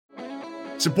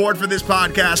Support for this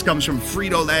podcast comes from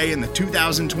Frito-Lay and the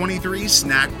 2023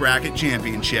 Snack Bracket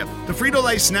Championship. The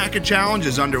Frito-Lay Snack-It Challenge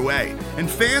is underway, and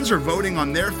fans are voting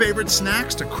on their favorite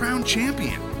snacks to crown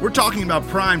champion. We're talking about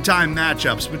prime-time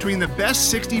matchups between the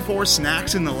best 64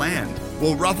 snacks in the land.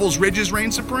 Will Ruffles Ridges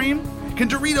reign supreme? Can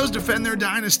Doritos defend their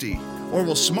dynasty? Or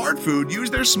will Smart Food use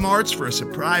their smarts for a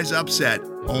surprise upset?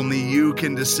 Only you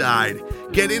can decide.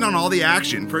 Get in on all the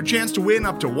action for a chance to win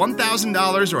up to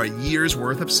 $1,000 or a year's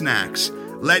worth of snacks.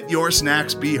 Let your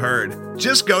snacks be heard.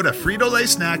 Just go to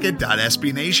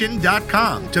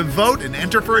fritolaysnacket.sbnation.com to vote and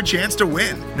enter for a chance to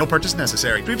win. No purchase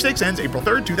necessary. Sweepstakes ends April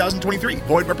 3rd, 2023.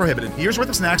 Void where prohibited. Year's worth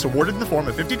of snacks awarded in the form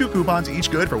of 52 coupons, each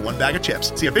good for one bag of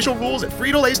chips. See official rules at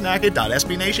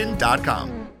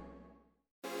fritolaysnacket.sbnation.com.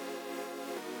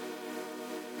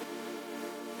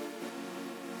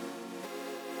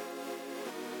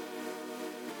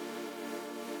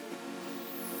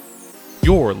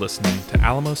 You're listening to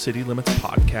Alamo City Limits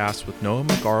podcast with Noah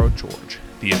Magaro-George,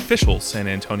 the official San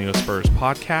Antonio Spurs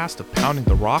podcast of Pounding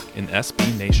the Rock in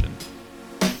SB Nation.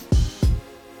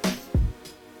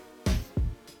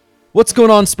 What's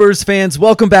going on, Spurs fans?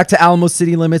 Welcome back to Alamo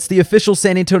City Limits, the official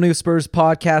San Antonio Spurs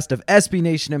podcast of SB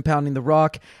Nation and Pounding the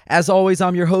Rock. As always,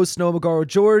 I'm your host, Noah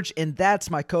Magaro-George, and that's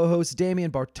my co-host,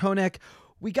 Damien Bartonek.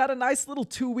 We got a nice little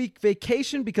 2-week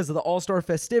vacation because of the All-Star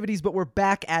festivities, but we're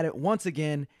back at it once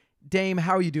again. Dame,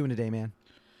 how are you doing today, man?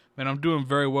 Man, I'm doing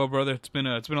very well, brother. It's been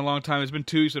a long time. It's been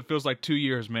 2 weeks. It feels like 2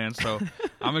 years, man. So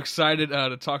I'm excited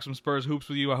to talk some Spurs hoops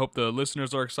with you. I hope the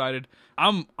listeners are excited.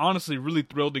 I'm honestly really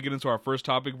thrilled to get into our first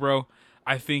topic, bro.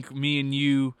 I think me and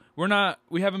you,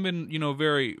 we haven't been,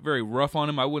 very, very rough on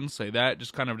him. I wouldn't say that.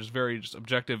 Just very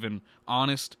objective and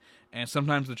honest. And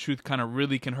sometimes the truth kind of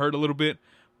really can hurt a little bit.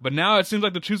 But now it seems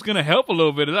like the truth's going to help a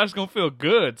little bit. It's actually going to feel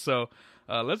good. So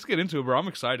let's get into it, bro. I'm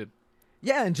excited.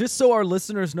 Yeah, and just so our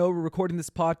listeners know, we're recording this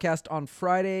podcast on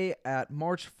Friday at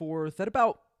March 4th at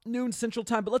about noon Central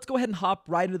Time. But let's go ahead and hop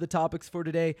right into the topics for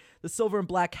today. The Silver and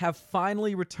Black have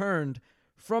finally returned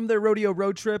from their rodeo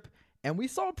road trip, and we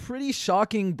saw a pretty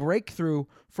shocking breakthrough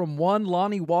from one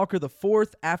Lonnie Walker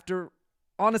IV after,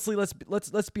 honestly,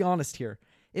 let's be honest here.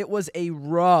 It was a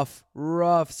rough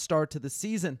start to the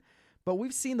season. But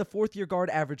we've seen the fourth-year guard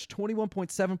average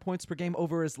 21.7 points per game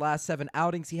over his last 7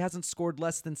 outings. He hasn't scored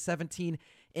less than 17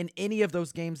 in any of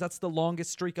those games. That's the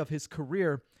longest streak of his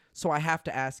career. So I have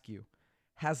to ask you,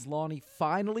 has Lonnie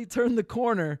finally turned the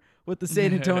corner with the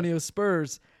San Antonio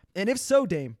Spurs? And if so,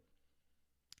 Dame,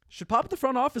 should Pop at the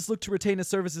front office look to retain his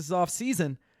services off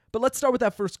season? But let's start with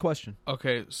that first question.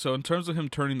 Okay, so in terms of him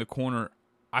turning the corner,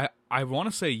 I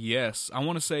want to say yes. I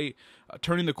want to say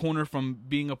turning the corner from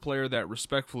being a player that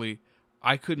respectfully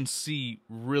I couldn't see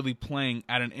really playing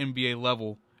at an NBA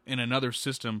level in another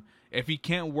system if he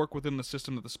can't work within the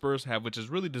system that the Spurs have, which is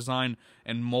really designed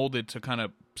and molded to kind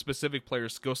of specific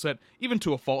players' skill set, even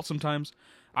to a fault sometimes.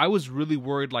 I was really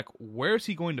worried, where is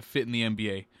he going to fit in the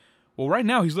NBA? Well, right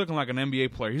now he's looking like an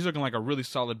NBA player. He's looking like a really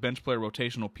solid bench player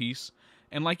rotational piece.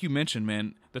 And like you mentioned,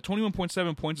 man, the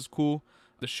 21.7 points is cool.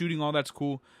 The shooting, all that's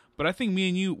cool. But I think me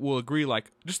and you will agree,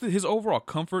 just his overall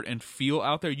comfort and feel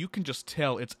out there, you can just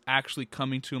tell it's actually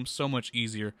coming to him so much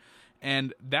easier.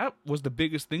 And that was the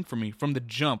biggest thing for me from the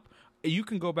jump. You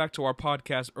can go back to our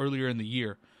podcast earlier in the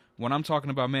year when I'm talking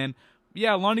about, man,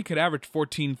 yeah, Lonnie could average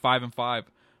 14, 5, and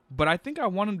 5. But I think I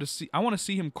want to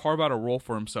see him carve out a role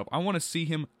for himself. I want to see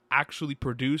him actually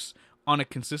produce on a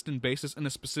consistent basis in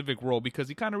a specific role because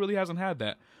he kind of really hasn't had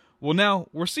that. Well, now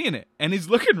we're seeing it, and he's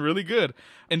looking really good.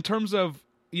 In terms of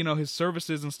his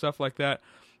services and stuff like that,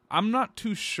 I'm not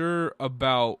too sure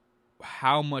about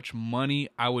how much money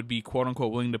I would be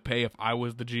quote-unquote willing to pay if I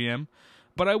was the GM.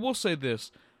 But I will say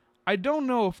this. I don't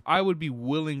know if I would be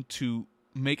willing to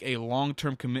make a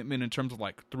long-term commitment in terms of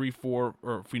 3, 4,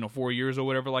 or 4 years or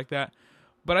whatever like that.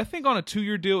 But I think on a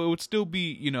 2-year deal, it would still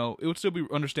be,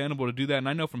 understandable to do that. And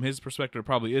I know from his perspective it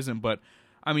probably isn't. But,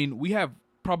 I mean, we have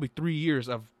probably 3 years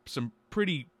of some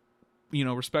pretty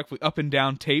respectfully up and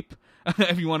down tape,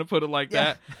 if you want to put it like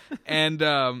that. And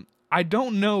I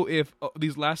don't know if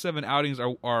these last 7 outings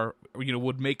are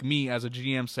would make me as a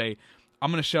GM say, I'm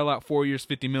going to shell out 4 years,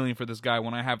 $50 million for this guy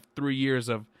when I have 3 years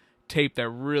of tape that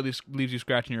really leaves you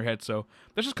scratching your head. So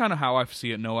that's just kind of how I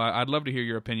see it, Noah. I'd love to hear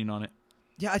your opinion on it.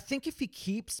 Yeah, I think if he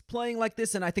keeps playing like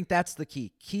this, and I think that's the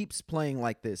key, keeps playing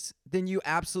like this, then you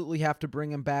absolutely have to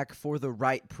bring him back for the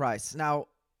right price. Now,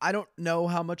 I don't know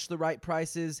how much the right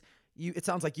price is. It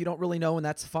sounds like you don't really know, and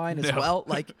that's fine as well.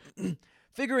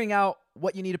 Figuring out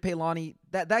what you need to pay Lonnie,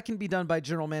 that can be done by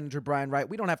general manager Brian Wright.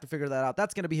 We don't have to figure that out.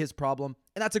 That's going to be his problem,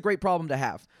 and that's a great problem to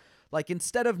have.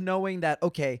 Instead of knowing that,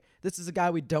 okay, this is a guy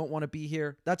we don't want to be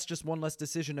here, that's just one less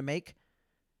decision to make.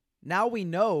 Now we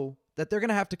know that they're going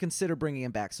to have to consider bringing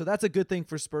him back. So that's a good thing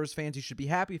for Spurs fans. You should be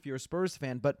happy if you're a Spurs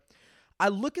fan. But I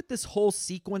look at this whole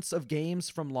sequence of games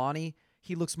from Lonnie.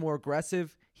 He looks more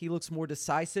aggressive. He looks more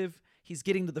decisive. He's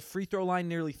getting to the free throw line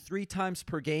nearly 3 times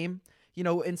per game. You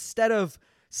know, instead of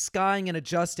skying and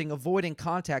adjusting, avoiding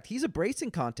contact, he's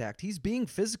embracing contact. He's being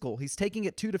physical. He's taking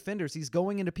it to defenders. He's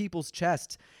going into people's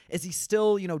chests. Is he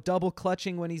still, double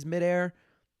clutching when he's midair?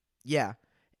 Yeah.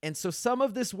 And so some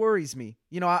of this worries me.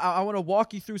 I want to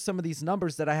walk you through some of these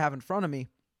numbers that I have in front of me.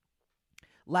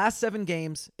 Last 7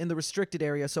 games in the restricted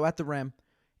area, so at the rim,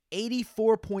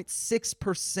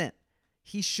 84.6%.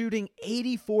 He's shooting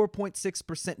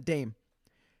 84.6%, Dame.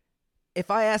 If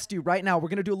I asked you right now, we're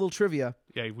going to do a little trivia.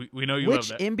 Yeah, we know you love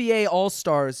that. Which NBA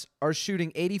All-Stars are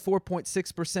shooting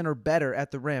 84.6% or better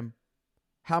at the rim?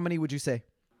 How many would you say?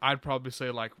 I'd probably say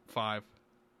like 5.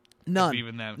 None.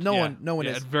 Even that. No one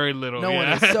is. Very little. No one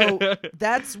is. So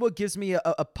that's what gives me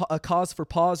a cause for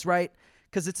pause, right?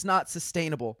 Because it's not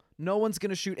sustainable. No one's going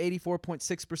to shoot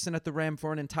 84.6% at the rim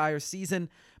for an entire season.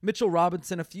 Mitchell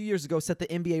Robinson a few years ago set the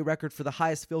NBA record for the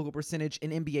highest field goal percentage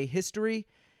in NBA history,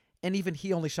 and even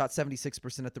he only shot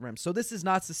 76% at the rim. So this is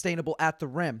not sustainable at the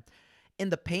rim.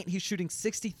 In the paint, he's shooting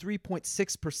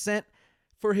 63.6%.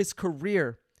 For his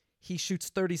career, he shoots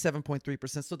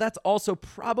 37.3%. So that's also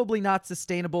probably not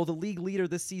sustainable. The league leader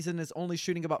this season is only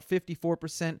shooting about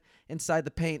 54% inside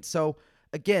the paint. So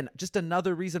again, just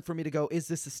another reason for me to go, is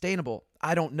this sustainable?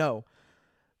 I don't know.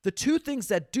 The 2 things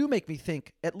that do make me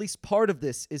think at least part of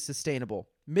this is sustainable: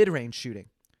 mid-range shooting,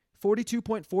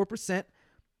 42.4%.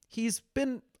 He's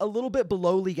been a little bit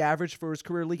below league average for his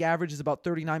career. League average is about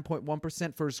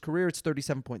 39.1%. For his career, it's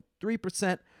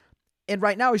 37.3%. And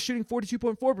right now he's shooting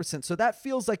 42.4%. So that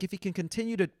feels like if he can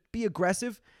continue to be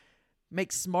aggressive,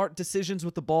 make smart decisions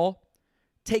with the ball,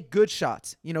 take good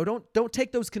shots. Don't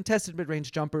take those contested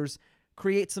mid-range jumpers,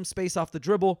 create some space off the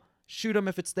dribble, shoot them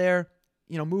if it's there,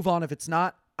 move on if it's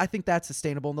not. I think that's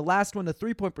sustainable. And the last one, the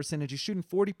 3-point percentage, he's shooting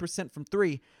 40% from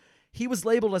 3. He was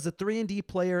labeled as a 3-and-D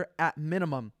player at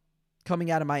minimum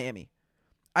coming out of Miami.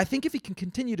 I think if he can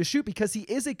continue to shoot, because he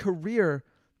is a career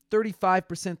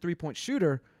 35% 3-point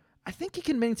shooter, I think he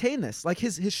can maintain this. Like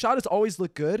his shot has always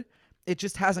looked good. It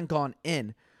just hasn't gone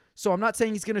in. So I'm not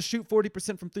saying he's going to shoot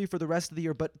 40% from 3 for the rest of the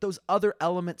year, but those other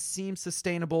elements seem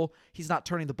sustainable. He's not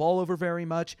turning the ball over very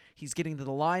much. He's getting to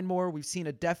the line more. We've seen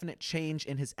a definite change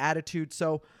in his attitude.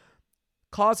 So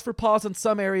cause for pause in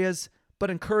some areas, but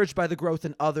encouraged by the growth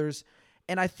in others.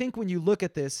 And I think when you look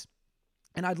at this,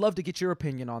 and I'd love to get your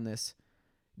opinion on this,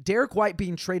 Derrick White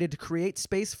being traded to create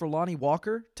space for Lonnie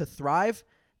Walker to thrive,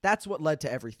 that's what led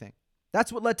to everything.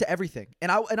 That's what led to everything. And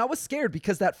I was scared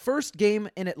because that first game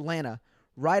in Atlanta,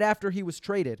 right after he was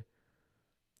traded,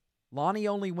 Lonnie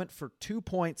only went for 2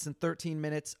 points in 13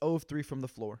 minutes, 0 of 3 from the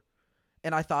floor.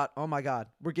 And I thought, oh my God,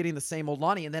 we're getting the same old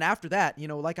Lonnie. And then after that,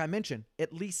 like I mentioned,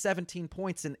 at least 17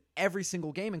 points in every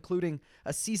single game, including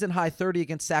a season-high 30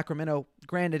 against Sacramento,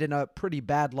 granted in a pretty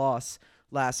bad loss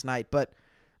last night. But,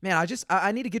 man,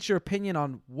 I need to get your opinion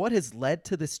on what has led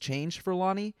to this change for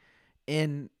Lonnie.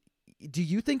 And do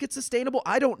you think it's sustainable?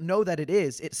 I don't know that it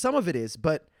is. Some of it is,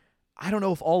 but I don't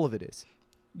know if all of it is.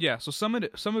 Yeah, so some of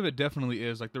it definitely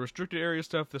is. Like the restricted area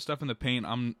stuff, the stuff in the paint,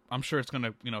 I'm sure it's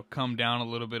gonna come down a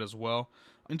little bit as well.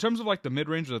 In terms of like the mid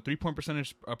range or the 3-point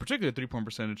percentage, particularly the 3-point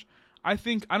percentage, I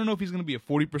don't know if he's gonna be a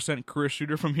 40% career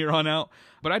shooter from here on out,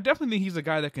 but I definitely think he's a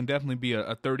guy that can definitely be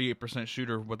a 38%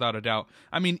 shooter without a doubt.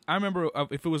 I mean, I remember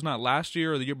if it was not last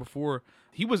year or the year before,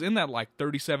 he was in that like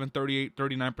 37, 38,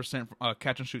 39%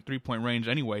 catch and shoot 3-point range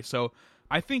anyway. So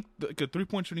I think the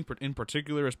 3-point shooting in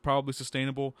particular is probably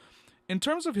sustainable. In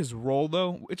terms of his role,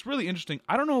 though, it's really interesting.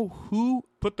 I don't know who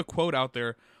put the quote out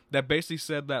there that basically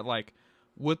said that, like,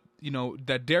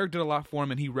 that Derrick did a lot for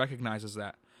him and he recognizes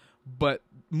that. But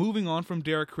moving on from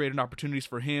Derrick created opportunities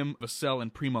for him, Vassell,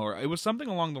 and Primo. It was something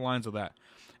along the lines of that.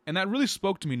 And that really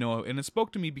spoke to me, Noah. And it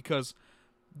spoke to me because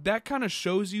that kind of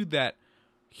shows you that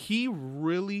he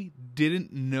really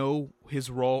didn't know his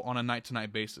role on a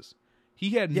night-to-night basis.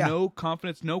 He had no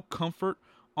confidence, no comfort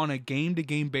on a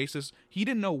game-to-game basis. He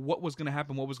didn't know what was going to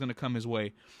happen, what was going to come his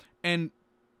way. And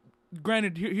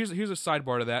granted, here's a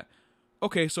sidebar to that.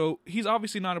 Okay, so he's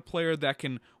obviously not a player that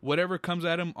can, whatever comes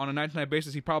at him on a night-to-night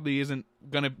basis, he probably isn't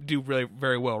going to do really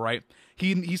very well, right?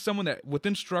 He's someone that,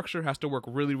 within structure, has to work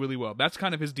really, really well. That's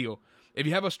kind of his deal. If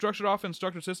you have a structured offense,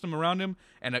 structured system around him,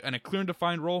 and a clear and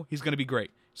defined role, he's going to be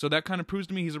great. So that kind of proves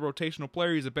to me he's a rotational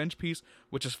player, he's a bench piece,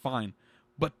 which is fine.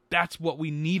 But that's what we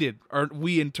needed, or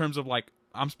we in terms of, like,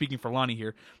 I'm speaking for Lonnie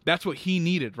here. That's what he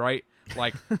needed, right?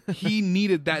 Like, he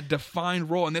needed that defined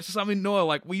role. And this is something, Noah,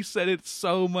 like, we said it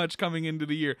so much coming into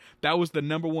the year. That was the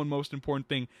number one most important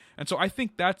thing. And so I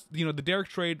think that's, the Derrick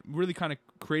trade really kind of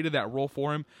created that role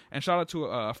for him. And shout out to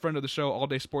a friend of the show, All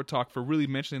Day Sport Talk, for really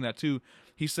mentioning that too.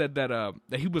 He said that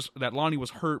that Lonnie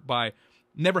was hurt by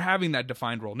never having that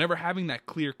defined role, never having that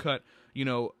clear cut,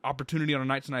 opportunity on a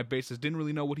night-to-night basis, didn't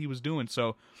really know what he was doing.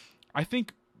 So I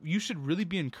think you should really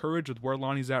be encouraged with where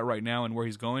Lonnie's at right now and where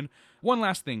he's going. One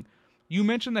last thing. You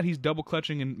mentioned that he's double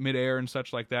clutching in midair and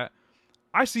such like that.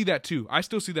 I see that too. I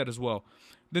still see that as well.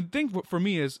 The thing for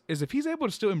me is if he's able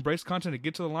to still embrace content and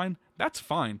get to the line, that's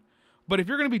fine. But if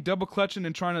you're going to be double clutching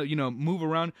and trying to, move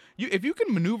around, if you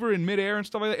can maneuver in midair and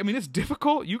stuff like that, I mean, it's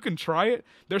difficult. You can try it.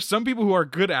 There's some people who are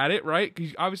good at it, right?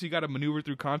 Because obviously you got to maneuver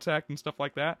through contact and stuff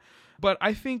like that. But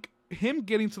I think him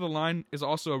getting to the line is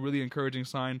also a really encouraging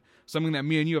sign, something that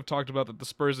me and you have talked about that the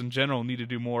Spurs in general need to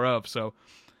do more of. So,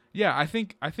 yeah, I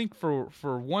think for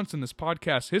once in this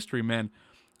podcast history, man,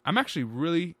 I'm actually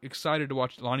really excited to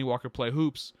watch Lonnie Walker play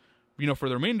hoops, for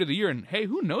the remainder of the year. And, hey,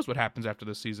 who knows what happens after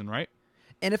this season, right?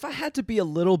 And if I had to be a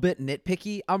little bit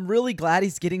nitpicky, I'm really glad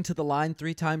he's getting to the line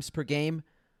 3 times per game,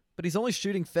 but he's only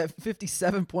shooting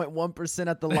 57.1%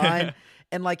 at the line.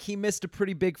 And he missed a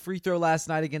pretty big free throw last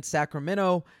night against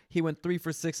Sacramento. He went 3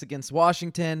 for 6 against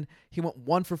Washington. He went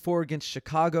 1 for 4 against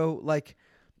Chicago.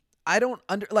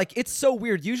 It's so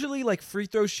weird. Usually free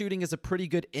throw shooting is a pretty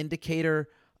good indicator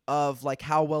of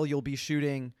how well you'll be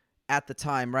shooting at the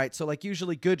time, right? So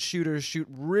usually good shooters shoot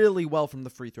really well from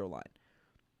the free throw line.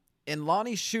 And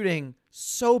Lonnie's shooting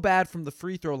so bad from the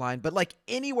free throw line, but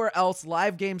anywhere else,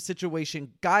 live game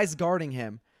situation, guys guarding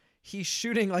him, he's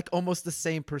shooting almost the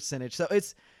same percentage. So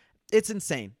it's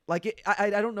insane.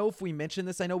 I don't know if we mentioned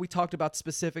this. I know we talked about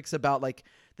specifics about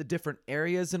the different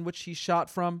areas in which he shot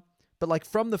from, but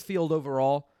from the field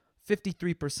overall,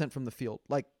 53% from the field.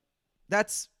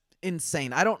 That's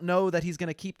insane. I don't know that he's going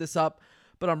to keep this up,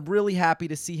 but I'm really happy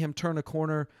to see him turn a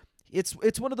corner.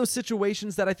 It's one of those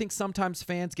situations that I think sometimes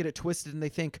fans get it twisted and they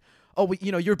think, oh,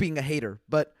 you're being a hater.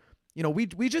 But,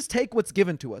 we just take what's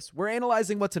given to us. We're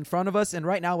analyzing what's in front of us, and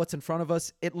right now what's in front of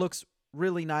us, it looks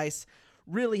really nice.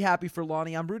 Really happy for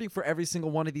Lonnie. I'm rooting for every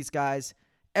single one of these guys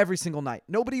every single night.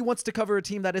 Nobody wants to cover a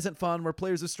team that isn't fun, where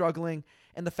players are struggling,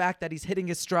 and the fact that he's hitting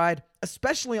his stride,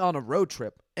 especially on a road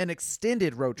trip, an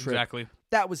extended road trip. Exactly.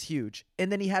 That was huge. And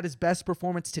then he had his best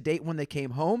performance to date when they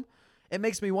came home. It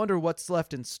makes me wonder what's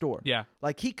left in store. Yeah.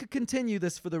 He could continue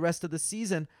this for the rest of the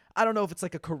season. I don't know if it's a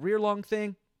career-long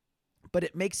thing, but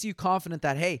it makes you confident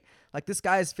that, hey, this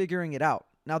guy is figuring it out.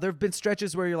 Now, there have been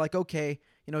stretches where you're okay,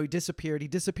 he disappeared. He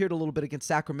disappeared a little bit against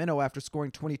Sacramento after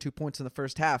scoring 22 points in the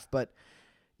first half. But,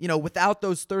 without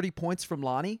those 30 points from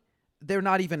Lonnie, they're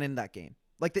not even in that game.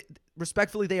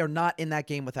 Respectfully, they are not in that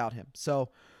game without him. So,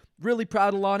 really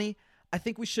proud of Lonnie. I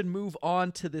think we should move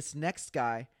on to this next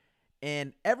guy.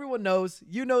 And everyone knows,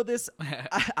 you know this,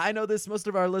 I know this, most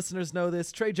of our listeners know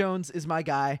this. Tre Jones is my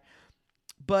guy.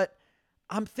 But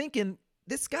I'm thinking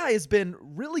this guy has been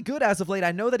really good as of late.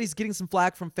 I know that he's getting some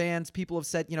flack from fans. People have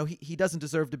said, he doesn't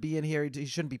deserve to be in here. He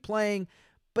shouldn't be playing.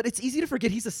 But it's easy to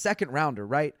forget he's a second rounder,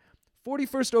 right?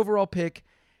 41st overall pick.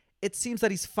 It seems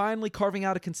that he's finally carving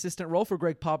out a consistent role for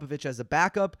Greg Popovich as a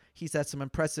backup. He's had some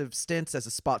impressive stints as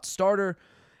a spot starter.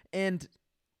 And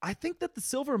I think that the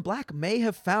Silver and Black may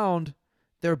have found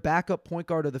their backup point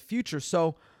guard of the future.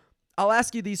 So I'll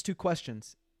ask you these 2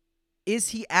 questions. Is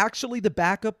he actually the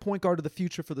backup point guard of the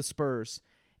future for the Spurs?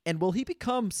 And will he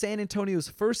become San Antonio's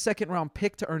first second-round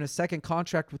pick to earn a second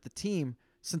contract with the team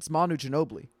since Manu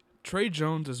Ginobili? Tre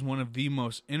Jones is one of the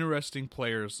most interesting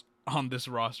players on this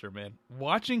roster, man.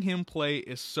 Watching him play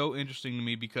is so interesting to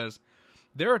me because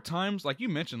there are times, like you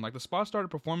mentioned, the spot starter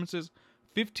performances,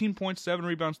 15 points, 7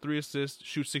 rebounds, 3 assists,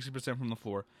 shoot 60% from the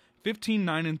floor. 15,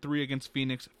 9, and 3 against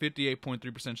Phoenix,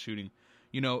 58.3% shooting.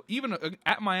 Even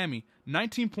at Miami,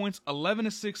 19 points, 11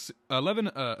 assists,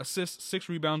 6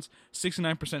 rebounds,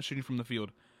 69% shooting from the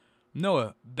field.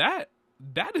 Noah, that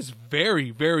is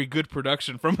very, very good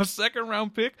production from a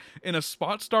second-round pick in a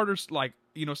spot starter,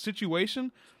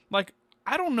 situation.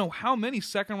 I don't know how many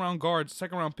second-round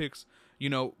picks,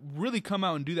 really come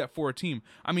out and do that for a team.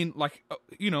 I mean,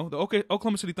 the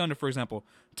Oklahoma City Thunder, for example,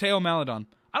 Teo Maledon.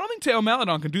 I don't think Teo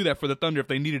Maledon can do that for the Thunder if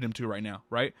they needed him to right now,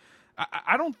 right?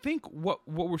 I don't think what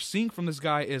we're seeing from this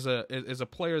guy is a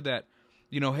player that,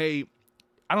 hey,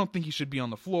 I don't think he should be on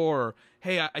the floor, or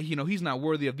hey, he's not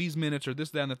worthy of these minutes, or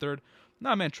this, that, and the third.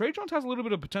 Nah, man, Tre Jones has a little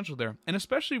bit of potential there, and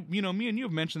especially, me and you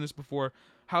have mentioned this before,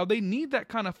 how they need that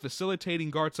kind of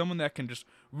facilitating guard, someone that can just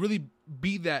really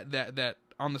be that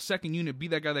on the second unit, be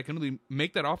that guy that can really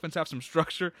make that offense have some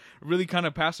structure, really kind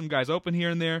of pass some guys open here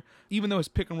and there. Even though his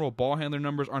pick and roll ball handler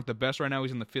numbers aren't the best right now,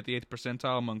 he's in the 58th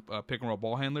percentile among pick and roll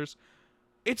ball handlers.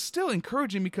 It's still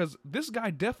encouraging because this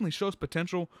guy definitely shows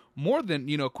potential more than,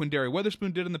 Quindary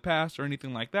Weatherspoon did in the past or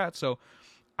anything like that. So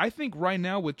I think right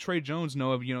now with Tre Jones,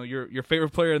 Noah, your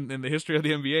favorite player in the history of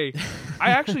the NBA,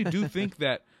 I actually do think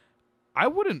that I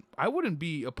wouldn't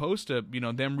be opposed to,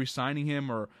 them re-signing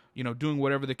him or, doing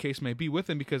whatever the case may be with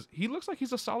him because he looks like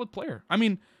he's a solid player. I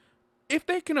mean, if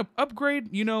they can upgrade,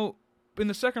 in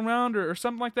the second round or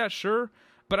something like that, sure.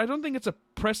 But I don't think it's a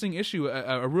pressing issue,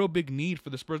 a real big need for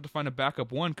the Spurs to find a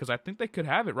backup one because I think they could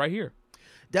have it right here.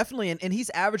 Definitely, and he's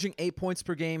averaging 8 points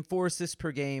per game, 4 assists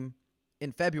per game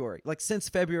in February, like since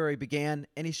February began,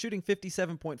 and he's shooting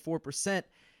 57.4%.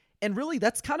 And really,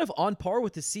 that's kind of on par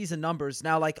with his season numbers.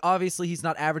 Now, like, obviously, he's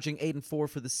not averaging 8 and 4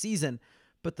 for the season,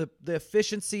 but the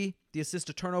efficiency, the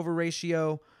assist-to-turnover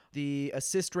ratio, the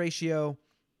assist ratio,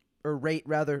 or rate,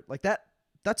 rather, like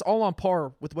that's all on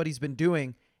par with what he's been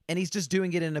doing. And he's just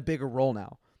doing it in a bigger role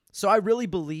now. So I really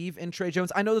believe in Tre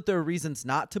Jones. I know that there are reasons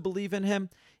not to believe in him.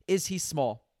 Is he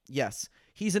small? Yes.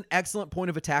 He's an excellent point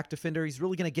of attack defender. He's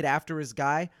really going to get after his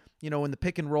guy, in the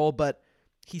pick and roll, but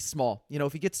he's small.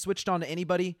 If he gets switched on to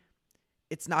anybody,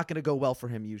 it's not going to go well for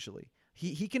him usually.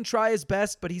 He can try his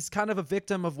best, but he's kind of a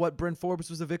victim of what Bryn Forbes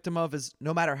was a victim of, is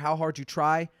no matter how hard you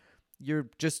try, you're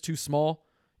just too small.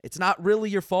 It's not really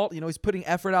your fault. He's putting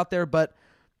effort out there, but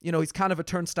he's kind of a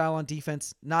turnstile on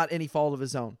defense, not any fault of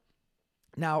his own.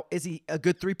 Now, is he a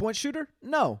good three-point shooter?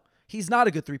 No, he's not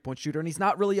a good three-point shooter, and he's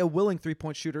not really a willing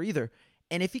three-point shooter either.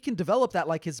 And if he can develop that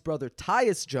like his brother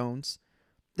Tyus Jones,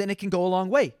 then it can go a long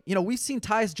way. We've seen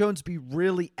Tyus Jones be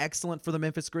really excellent for the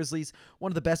Memphis Grizzlies,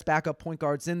 one of the best backup point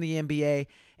guards in the NBA,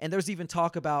 and there's even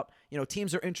talk about,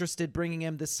 teams are interested bringing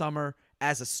him this summer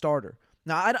as a starter.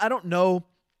 Now, I don't know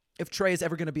if Tre is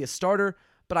ever going to be a starter,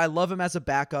 but I love him as a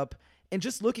backup. And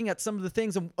just looking at some of the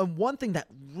things, and one thing that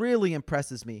really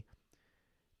impresses me,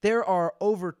 there are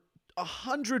over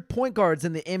 100 point guards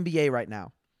in the NBA right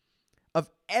now of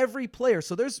every player.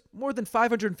 So there's more than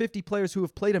 550 players who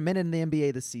have played a minute in the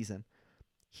NBA this season.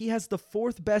 He has the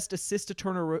fourth best assist to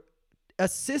turnover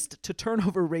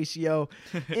ratio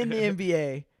in the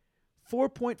NBA,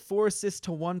 4.4 assists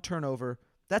to 1 turnover.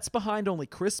 That's behind only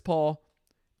Chris Paul,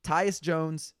 Tyus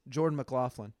Jones, Jordan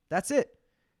McLaughlin. That's it.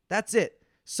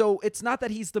 So it's not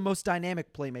that he's the most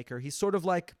dynamic playmaker. He's sort of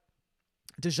like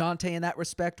Dejounte in that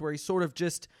respect, where he sort of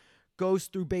just goes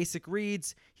through basic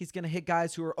reads. He's going to hit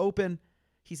guys who are open.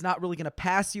 He's not really going to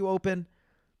pass you open.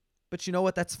 But you know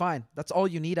what? That's fine. That's all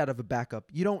you need out of a backup.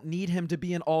 You don't need him to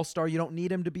be an all-star. You don't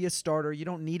need him to be a starter. You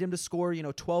don't need him to score,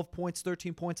 12 points,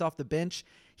 13 points off the bench.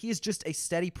 He is just a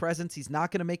steady presence. He's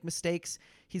not going to make mistakes.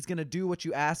 He's going to do what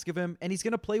you ask of him, and he's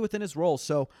going to play within his role.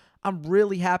 So I'm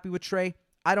really happy with Tre.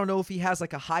 I don't know if he has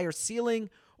like a higher ceiling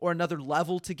or another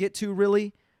level to get to,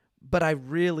 really, but I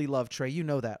really love Tre. You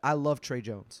know that. I love Tre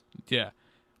Jones. Yeah.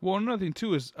 Well, another thing,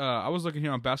 too, is I was looking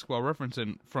here on Basketball Reference,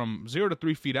 and from 0 to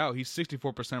 3 feet out, he's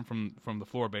 64% from the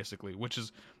floor, basically,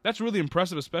 that's really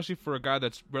impressive, especially for a guy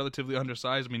that's relatively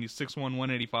undersized. I mean, he's 6'1",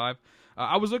 185.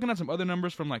 I was looking at some other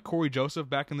numbers from, like, Corey Joseph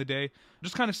back in the day,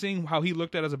 just kind of seeing how he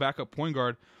looked at as a backup point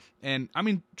guard. And, I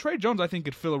mean, Tre Jones, I think,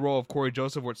 could fill a role of Corey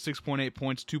Joseph, where it's 6.8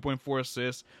 points, 2.4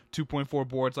 assists, 2.4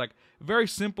 boards. Like, very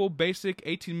simple, basic,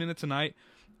 18 minutes a night.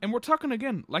 And we're talking,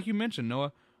 again, like you mentioned,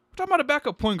 Noah, we're talking about a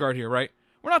backup point guard here, right?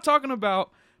 We're not talking about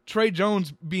Tre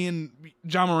Jones being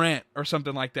Ja Morant or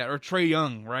something like that, or Trae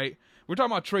Young, right? We're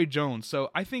talking about Tre Jones. So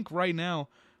I think right now,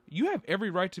 you have every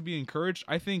right to be encouraged.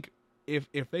 I think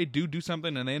if they do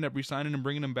something and they end up re-signing and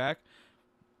bringing him back,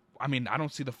 I mean, I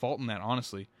don't see the fault in that,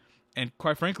 honestly. And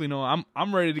quite frankly, Noah,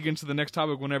 I'm ready to get into the next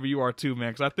topic whenever you are too,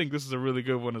 man, because I think this is a really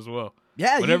good one as well.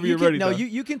 Yeah, whenever you're ready. No,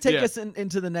 you can take us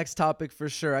into the next topic for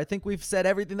sure. I think we've said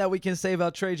everything that we can say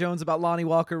about Tre Jones, about Lonnie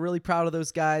Walker. Really proud of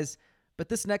those guys. But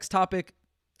this next topic,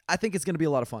 I think it's going to be a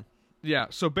lot of fun. Yeah,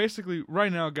 so basically,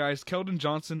 right now, guys, Keldon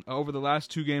Johnson, over the last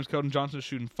 2 games, Keldon Johnson is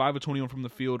shooting 5 of 21 from the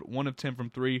field, 1 of 10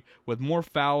 from 3, with more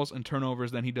fouls and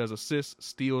turnovers than he does assists,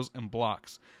 steals, and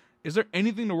blocks. Is there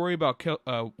anything to worry about?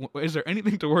 Is there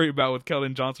anything to worry about with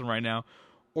Keldon Johnson right now,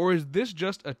 or is this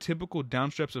just a typical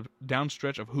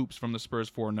downstretch of hoops from the Spurs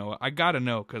for Noah? I gotta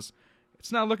know, because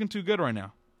it's not looking too good right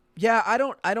now. Yeah, I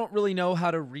don't really know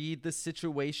how to read the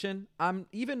situation. I'm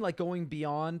even like going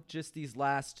beyond just these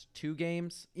last 2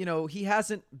 games. He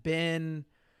hasn't been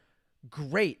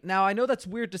great. Now, I know that's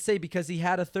weird to say because he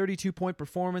had a 32-point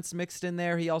performance mixed in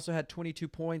there. He also had 22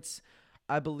 points,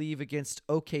 I believe, against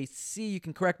OKC. You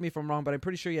can correct me if I'm wrong, but I'm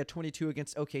pretty sure he had 22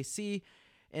 against OKC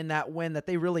in that win that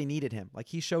they really needed him. Like,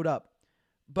 he showed up.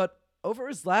 But over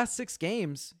his last 6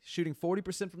 games, shooting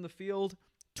 40% from the field,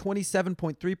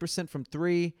 27.3% from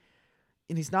 3,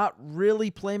 and he's not really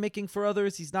playmaking for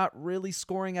others. He's not really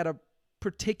scoring at a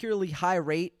particularly high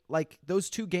rate. Like those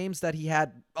 2 games that he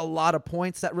had a lot of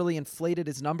points, that really inflated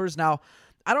his numbers. Now,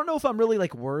 I don't know if I'm really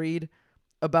like worried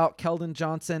about Keldon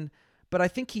Johnson, but I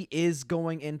think he is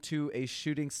going into a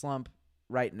shooting slump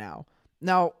right now.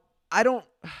 Now, I don't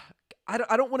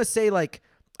want to say like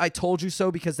I told you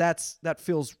so, because that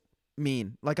feels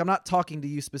mean. Like, I'm not talking to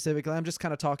you specifically. I'm just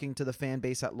kind of talking to the fan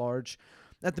base at large.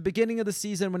 At the beginning of the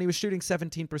season, when he was shooting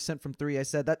 17% from 3, I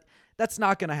said that's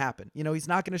not going to happen. You know, he's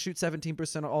not going to shoot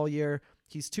 17% all year.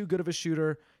 He's too good of a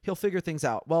shooter. He'll figure things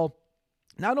out. Well,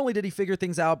 not only did he figure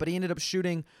things out, but he ended up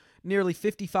shooting nearly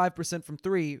 55% from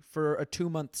 3 for a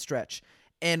 2-month stretch.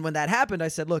 And when that happened, I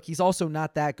said, look, he's also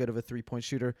not that good of a 3-point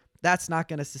shooter. That's not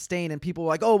going to sustain. And people were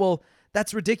like, oh, well,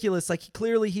 that's ridiculous. Like,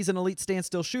 clearly he's an elite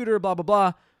standstill shooter, blah, blah,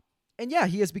 blah. And yeah,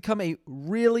 he has become a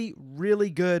really,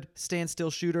 really good standstill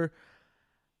shooter.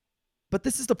 But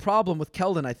this is the problem with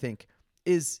Keldon, I think,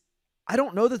 is I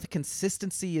don't know that the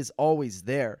consistency is always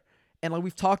there. And like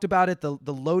we've talked about it, the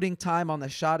loading time on the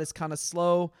shot is kind of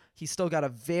slow. He's still got a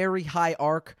very high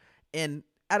arc. And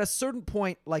at a certain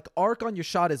point, like, arc on your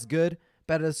shot is good,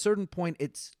 but at a certain point,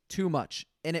 it's too much.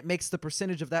 And it makes the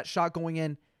percentage of that shot going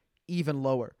in even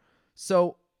lower.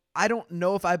 So I don't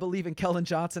know if I believe in Keldon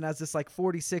Johnson as this like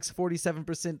 46,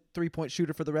 47% 3-point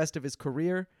shooter for the rest of his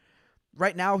career.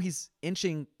 Right now, he's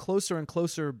inching closer and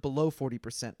closer below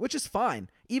 40%, which is fine.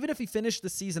 Even if he finished the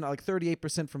season at like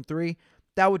 38% from 3,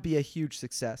 that would be a huge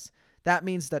success. That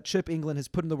means that Chip England has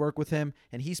put in the work with him,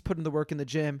 and he's put in the work in the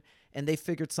gym, and they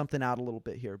figured something out a little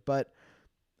bit here. But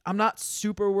I'm not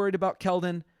super worried about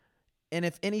Keldon, and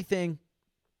if anything,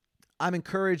 I'm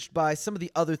encouraged by some of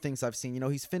the other things I've seen. You know,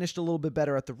 he's finished a little bit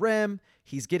better at the rim.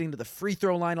 He's getting to the free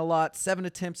throw line a lot. 7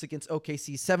 attempts against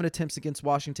OKC, 7 attempts against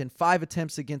Washington, 5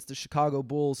 attempts against the Chicago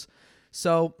Bulls.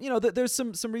 So, you know, there's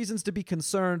some reasons to be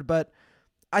concerned, but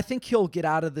I think he'll get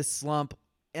out of this slump,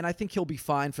 and I think he'll be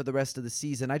fine for the rest of the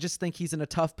season. I just think he's in a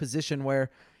tough position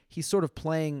where he's sort of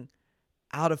playing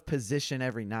out of position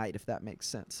every night, if that makes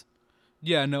sense.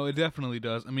 Yeah, no, it definitely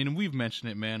does. I mean, we've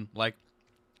mentioned it, man. Like,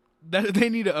 that they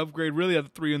need to upgrade really at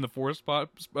the 3 and the 4 spot,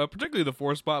 particularly the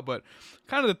 4 spot, but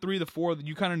kind of the 3, the 4,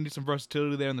 you kind of need some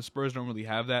versatility there, and the Spurs don't really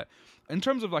have that. In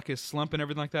terms of like his slump and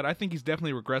everything like that, I think he's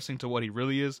definitely regressing to what he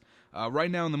really is. Right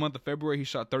now in the month of February, he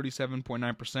shot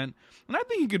 37.9%, and I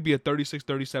think he could be a 36,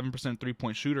 37%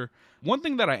 3-point shooter. One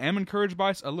thing that I am encouraged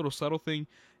by, a little subtle thing,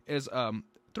 is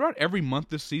throughout every month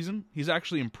this season, he's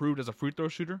actually improved as a free throw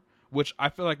shooter, which I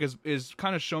feel like is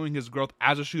kind of showing his growth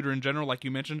as a shooter in general. Like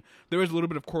you mentioned, there is a little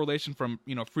bit of correlation from,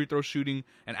 you know, free throw shooting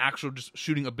and actual just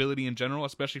shooting ability in general,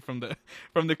 especially from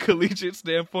the collegiate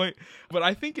standpoint. But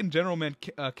I think in general, man,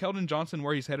 Keldon Johnson,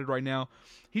 where he's headed right now,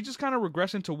 he's just kind of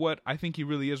regressing to what I think he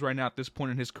really is right now at this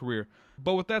point in his career.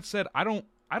 But with that said, I don't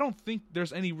think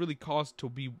there's any really cause to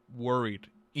be worried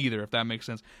either, if that makes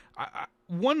sense.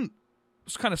 One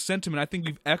kind of sentiment I think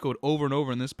we've echoed over and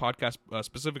over in this podcast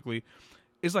specifically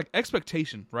is like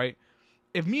expectation, right?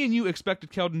 If me and you expected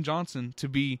Keldon Johnson to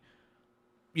be,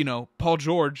 you know, Paul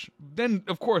George, then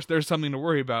of course there's something to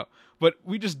worry about. But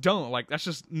we just don't. Like, this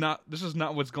is not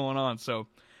what's going on. So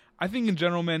I think in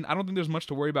general, man, I don't think there's much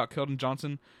to worry about Keldon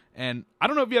Johnson. And I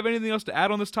don't know if you have anything else to add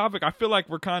on this topic. I feel like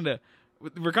we're kind of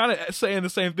saying the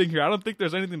same thing here. I don't think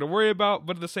there's anything to worry about,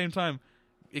 but at the same time,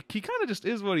 he kind of just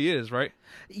is what he is, right?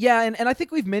 Yeah, and I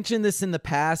think we've mentioned this in the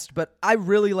past, but I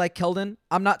really like Keldon.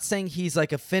 I'm not saying he's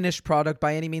like a finished product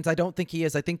by any means. I don't think he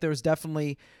is. I think there's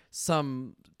definitely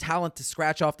some talent to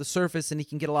scratch off the surface, and he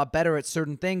can get a lot better at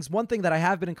certain things. One thing that I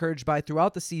have been encouraged by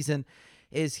throughout the season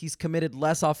is he's committed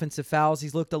less offensive fouls.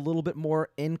 He's looked a little bit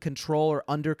more in control or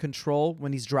under control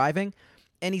when he's driving,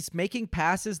 and he's making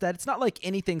passes that it's not like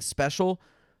anything special,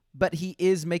 but he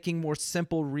is making more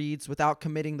simple reads without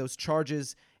committing those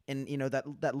charges and, you know,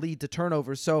 that lead to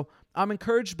turnovers. So I'm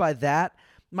encouraged by that.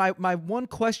 My one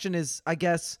question is, I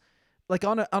guess, like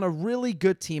on a really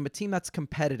good team, a team that's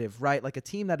competitive, right? Like a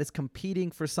team that is competing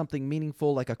for something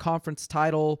meaningful, like a conference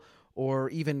title or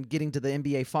even getting to the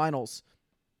NBA Finals.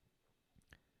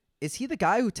 Is he the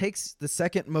guy who takes the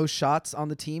second most shots on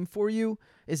the team for you?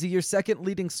 Is he your second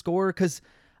leading scorer? Because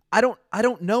I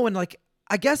don't know, and like,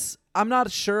 I guess I'm not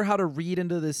sure how to read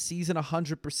into this season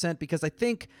 100% because I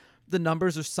think the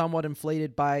numbers are somewhat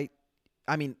inflated by,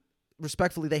 I mean,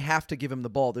 respectfully, they have to give him the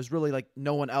ball. There's really like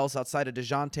no one else outside of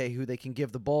Dejounte who they can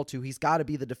give the ball to. He's got to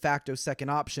be the de facto second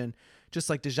option, just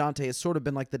like Dejounte has sort of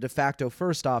been like the de facto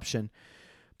first option.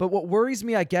 But what worries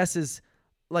me, I guess, is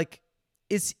like,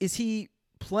 is he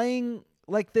playing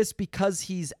like this because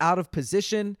he's out of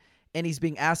position and he's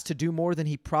being asked to do more than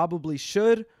he probably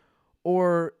should?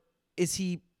 Or is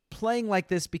he playing like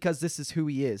this because this is who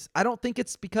he is? I don't think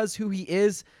it's because who he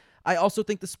is. I also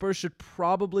think the Spurs should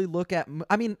probably look at,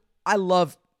 I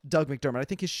love Doug McDermott. I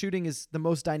think his shooting is the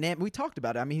most dynamic. We talked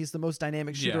about it. He's the most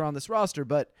dynamic shooter on this roster,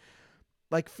 but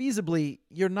like feasibly,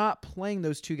 you're not playing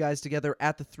those two guys together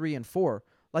at the 3 and 4.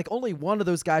 Like only one of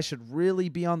those guys should really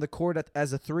be on the court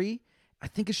as a 3. I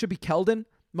think it should be Keldon,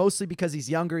 mostly because he's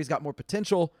younger. He's got more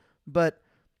potential, but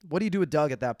what do you do with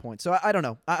Doug at that point? So I don't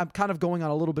know. I'm kind of going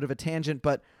on a little bit of a tangent,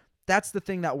 but that's the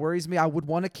thing that worries me. I would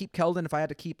want to keep Keldon if I had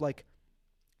to keep like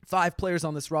 5 players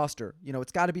on this roster.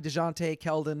 It's got to be Dejounte,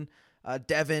 Keldon,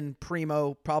 Devin,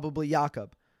 Primo, probably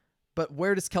Jakob. But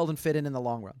where does Keldon fit in the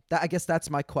long run? I guess that's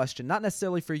my question. Not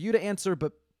necessarily for you to answer,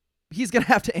 but he's going to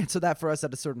have to answer that for us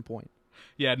at a certain point.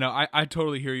 Yeah, no, I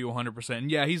totally hear you 100%. And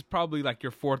yeah, he's probably like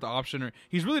your 4th option, or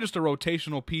he's really just a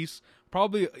rotational piece.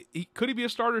 Probably, could he be a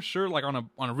starter? Sure, like on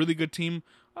a really good team.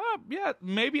 Yeah,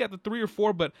 maybe at the 3 or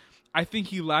 4, but I think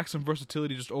he lacks some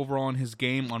versatility just overall in his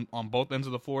game on both ends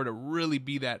of the floor to really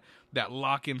be that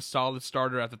lock-in solid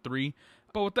starter at the 3.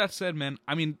 But with that said, man,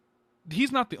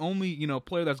 he's not the only,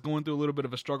 player that's going through a little bit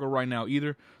of a struggle right now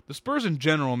either. The Spurs in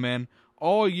general, man,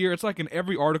 all year, it's like in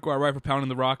every article I write for Pounding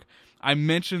the Rock, I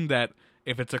mentioned that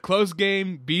if it's a close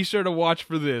game, be sure to watch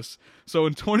for this. So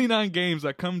in 29 games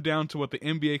that come down to what the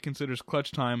NBA considers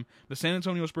clutch time, the San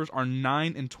Antonio Spurs are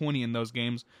 9-20 in those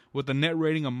games, with a net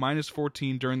rating of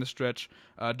 -14 during the stretch,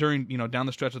 down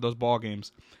the stretch of those ball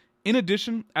games. In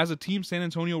addition, as a team, San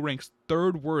Antonio ranks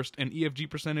 3rd worst in EFG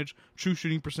percentage, true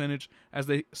shooting percentage, as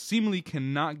they seemingly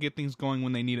cannot get things going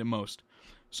when they need it most.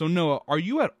 So Noah, are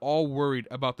you at all worried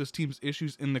about this team's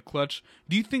issues in the clutch?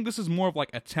 Do you think this is more of like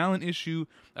a talent issue,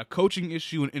 a coaching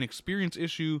issue, an inexperience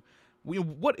issue?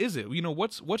 What is it?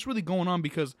 What's really going on?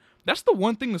 Because that's the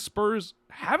one thing the Spurs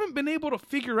haven't been able to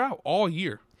figure out all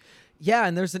year. Yeah,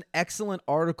 and there's an excellent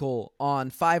article on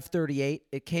 538.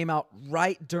 It came out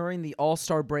right during the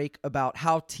All-Star break about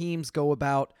how teams go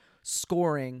about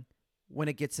scoring when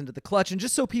it gets into the clutch. And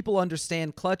just so people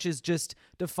understand, clutch is just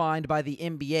defined by the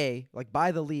NBA, like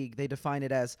by the league. They define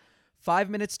it as 5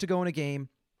 minutes to go in a game,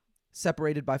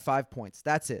 separated by 5 points.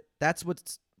 That's it. That's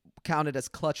what's counted as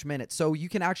clutch minutes. So you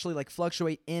can actually like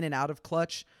fluctuate in and out of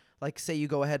clutch. Like say you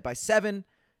go ahead by 7,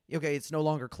 okay, it's no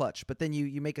longer clutch. But then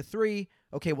you make a 3,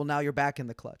 okay, well now you're back in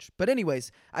the clutch. But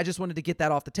anyways, I just wanted to get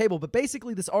that off the table. But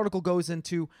basically this article goes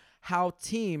into how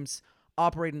teams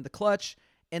operate in the clutch.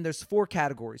 And there's 4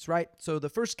 categories, right? So the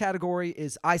first category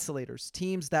is isolators,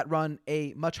 teams that run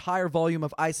a much higher volume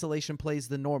of isolation plays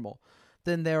than normal.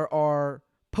 Then there are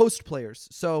post players,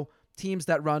 so teams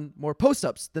that run more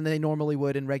post-ups than they normally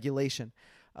would in regulation.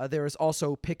 There is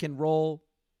also pick and roll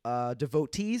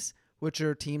devotees, which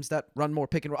are teams that run more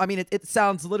pick and roll. It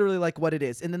sounds literally like what it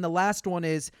is. And then the last one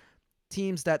is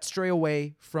teams that stray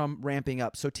away from ramping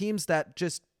up. So teams that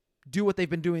just do what they've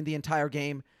been doing the entire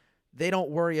game. They don't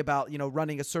worry about,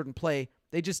 running a certain play.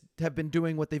 They just have been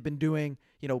doing what they've been doing,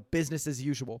 business as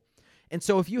usual. And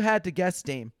so if you had to guess,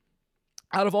 Dame,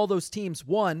 out of all those teams,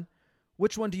 1,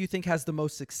 which one do you think has the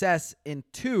most success? And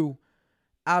 2,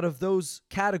 out of those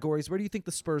categories, where do you think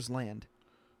the Spurs land?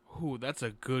 Ooh, that's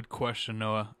a good question,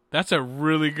 Noah. That's a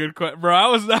really good question. Bro, I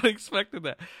was not expecting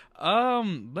that.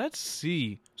 Let's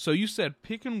see. So you said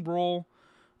pick and roll.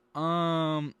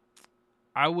 I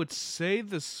would say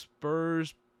the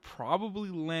Spurs probably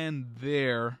land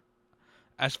there.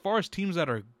 As far as teams that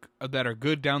are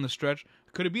good down the stretch,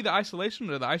 could it be the isolation?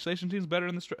 Are the isolation teams better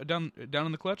in the down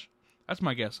in the clutch? That's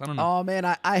my guess. I don't know. Oh man,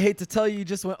 I hate to tell you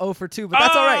just went 0 for 2, but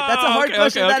that's all right. That's a hard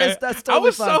question. Okay. That's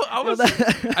totally fine.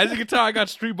 As you can tell, I got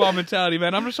street ball mentality,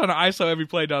 man. I'm just trying to ISO every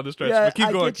play down the stretch. Yeah, but keep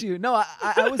going. I get you. No,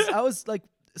 I was like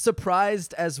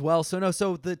surprised as well.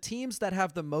 So the teams that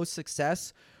have the most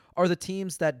success are the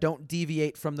teams that don't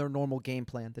deviate from their normal game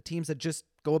plan. The teams that just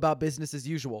go about business as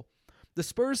usual. The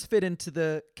Spurs fit into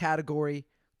the category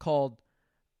called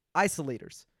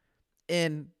isolators.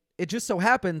 And it just so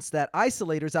happens that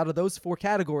isolators out of those 4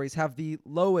 categories have the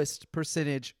lowest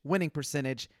winning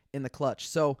percentage in the clutch.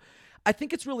 So I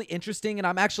think it's really interesting, and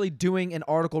I'm actually doing an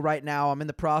article right now. I'm in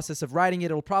the process of writing it.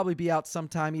 It'll probably be out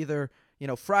sometime either,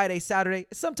 Friday, Saturday,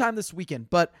 sometime this weekend.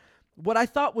 But what I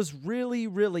thought was really,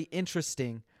 really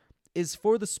interesting is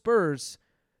for the Spurs,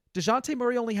 Dejounte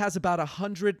Murray only has about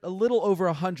a little over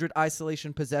 100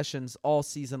 isolation possessions all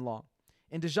season long.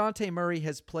 And Dejounte Murray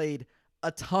has played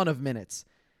a ton of minutes.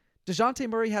 Dejounte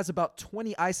Murray has about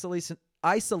 20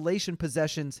 isolation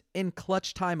possessions in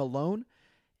clutch time alone,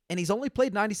 and he's only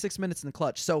played 96 minutes in the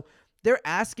clutch. So they're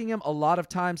asking him a lot of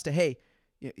times to, hey,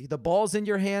 the ball's in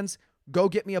your hands, go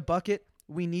get me a bucket.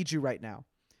 We need you right now.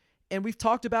 And we've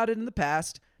talked about it in the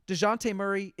past. Dejounte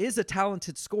Murray is a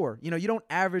talented scorer. You don't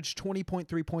average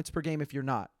 20.3 points per game if you're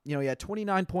not. He had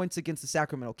 29 points against the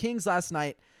Sacramento Kings last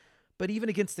night, but even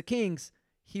against the Kings,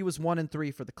 he was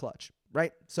 1-3 for the clutch,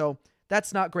 right? So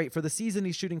that's not great. For the season,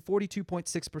 he's shooting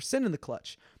 42.6% in the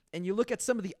clutch. And you look at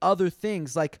some of the other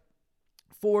things, like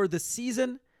for the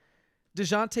season,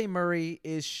 Dejounte Murray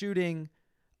is shooting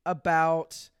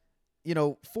about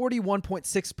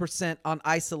 41.6% on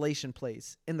isolation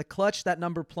plays. In the clutch, that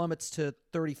number plummets to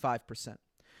 35%.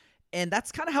 And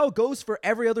that's kind of how it goes for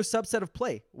every other subset of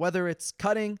play, whether it's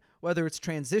cutting, whether it's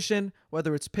transition,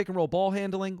 whether it's pick and roll ball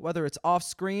handling, whether it's off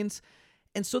screens.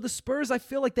 And so the Spurs, I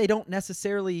feel like they don't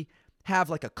necessarily have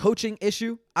like a coaching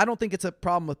issue. I don't think it's a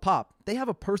problem with Pop. They have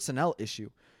a personnel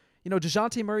issue.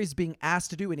 Dejounte Murray's being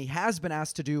asked to do, and he has been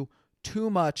asked to do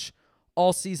too much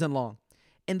all season long.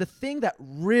 And the thing that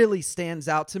really stands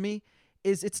out to me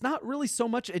is it's not really so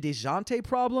much a Dejounte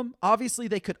problem. Obviously,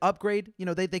 they could upgrade.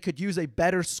 They could use a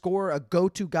better scorer, a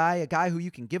go-to guy, a guy who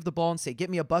you can give the ball and say, get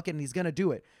me a bucket, and he's going to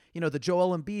do it. The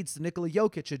Joel Embiids, the Nikola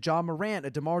Jokic, a John Morant, a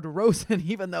DeMar DeRozan,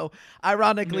 even though,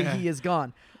 ironically, he is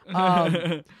gone.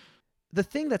 The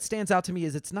thing that stands out to me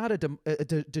is it's not a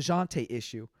Dejounte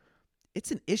issue.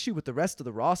 It's an issue with the rest of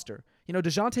the roster.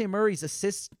 Dejounte Murray's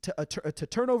assist to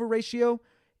turnover ratio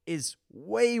is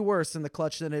way worse in the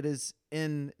clutch than it is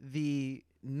in the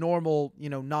normal,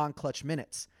 non-clutch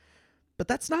minutes. But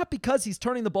that's not because he's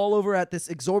turning the ball over at this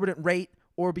exorbitant rate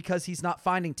or because he's not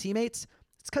finding teammates.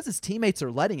 It's because his teammates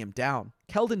are letting him down.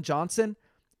 Keldon Johnson,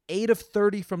 8 of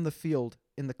 30 from the field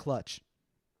in the clutch.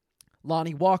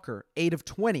 Lonnie Walker, 8 of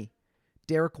 20.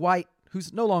 Derrick White,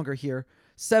 who's no longer here,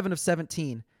 7 of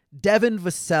 17. Devin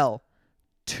Vassell,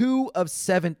 2 of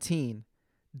 17.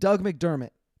 Doug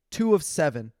McDermott, 2 of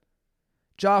 7.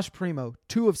 Josh Primo,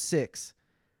 2 of 6.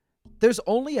 There's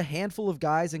only a handful of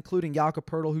guys, including Jakob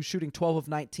Poeltl, who's shooting 12 of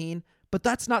 19, but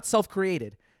that's not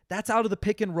self-created. That's out of the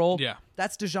pick and roll. Yeah.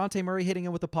 That's Dejounte Murray hitting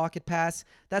him with a pocket pass.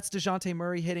 That's Dejounte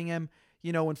Murray hitting him,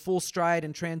 in full stride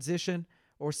and transition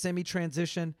or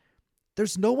semi-transition.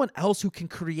 There's no one else who can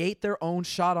create their own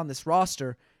shot on this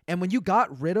roster. And when you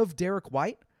got rid of Derrick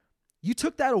White, you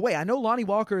took that away. I know Lonnie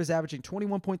Walker is averaging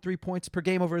 21.3 points per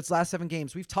game over his last 7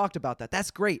 games. We've talked about that.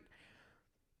 That's great.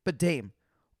 But Dame,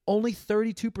 only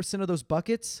 32% of those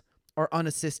buckets are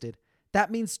unassisted.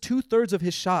 That means 2/3 of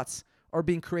his shots are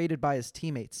being created by his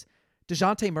teammates.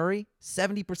 Dejounte Murray,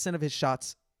 70% of his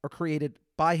shots are created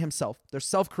by himself. They're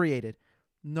self-created.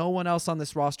 No one else on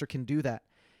this roster can do that.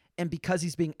 And because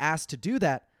he's being asked to do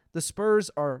that, the Spurs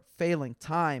are failing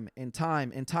time and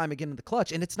time and time again in the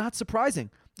clutch. And it's not surprising.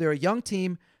 They're a young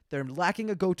team. They're lacking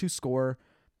a go-to scorer.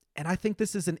 And I think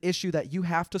this is an issue that you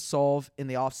have to solve in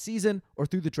the offseason or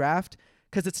through the draft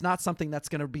because it's not something that's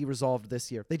going to be resolved this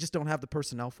year. They just don't have the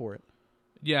personnel for it.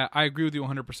 Yeah, I agree with you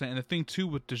 100%. And the thing, too,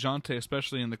 with Dejounte,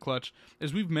 especially in the clutch,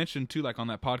 is we've mentioned, too, like on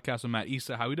that podcast with Matt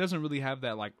Issa, how he doesn't really have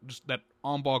that, like, just that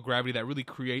on-ball gravity that really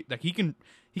create, like, he can't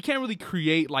really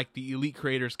create like the elite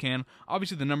creators can.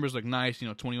 Obviously, the numbers look nice,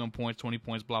 21 points, 20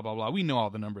 points, blah, blah, blah. We know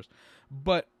all the numbers.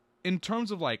 But in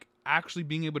terms of, like, actually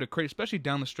being able to create, especially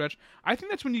down the stretch, I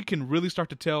think that's when you can really start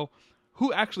to tell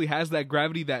who actually has that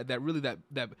gravity, that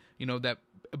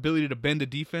ability to bend the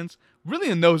defense, really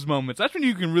in those moments. That's when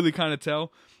you can really kind of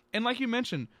tell. And like you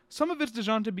mentioned, some of it's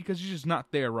Dejounte because he's just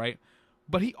not there, right?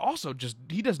 But he also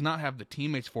he does not have the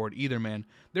teammates for it either, man.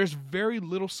 There's very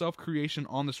little self-creation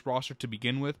on this roster to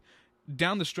begin with.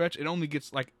 Down the stretch, it only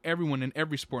gets, like everyone in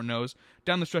every sport knows,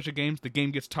 down the stretch of games, the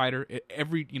game gets tighter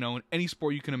in any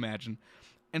sport you can imagine.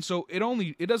 And so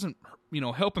it doesn't,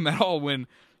 help him at all when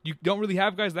you don't really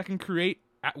have guys that can create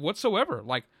whatsoever.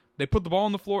 Like, they put the ball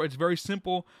on the floor. It's very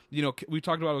simple. We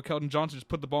talked about with Keldon Johnson, just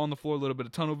put the ball on the floor, a little bit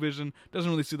of tunnel vision.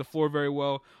 Doesn't really see the floor very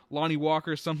well. Lonnie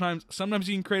Walker, sometimes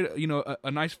you can create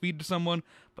a nice feed to someone,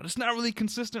 but it's not really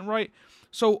consistent, right?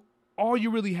 So all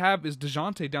you really have is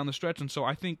Dejounte down the stretch. And so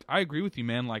I think I agree with you,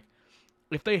 man. Like,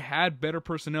 if they had better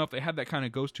personnel, if they had that kind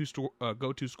of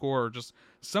go-to scorer, or just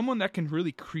someone that can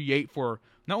really create for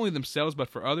not only themselves but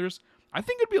for others, I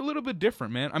think it'd be a little bit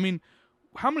different, man. I mean,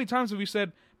 how many times have we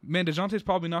said, man, DeJounte's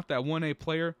probably not that 1A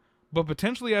player, but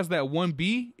potentially as that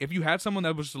 1B, if you had someone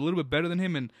that was just a little bit better than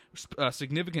him in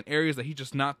significant areas that he's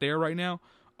just not there right now,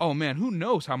 oh man, who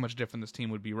knows how much different this team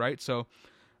would be, right? So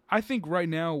I think right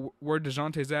now where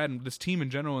DeJounte's at and this team in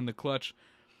general in the clutch,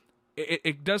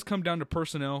 it does come down to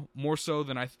personnel more so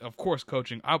than, of course,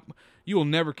 coaching. You will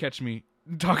never catch me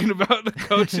talking about the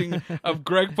coaching of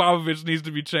Greg Popovich needs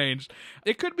to be changed.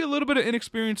 It could be a little bit of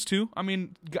inexperience too. I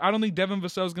mean, I don't think Devin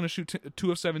Vassell is going to shoot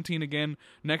 2 of 17 again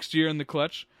next year in the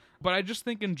clutch. But I just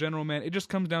think in general, man, it just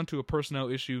comes down to a personnel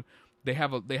issue. They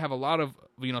have a lot of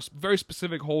very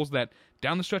specific holes that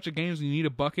down the stretch of games when you need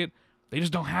a bucket, they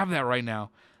just don't have that right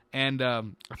now. And I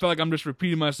feel like I'm just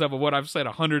repeating myself of what I've said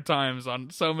 100 times on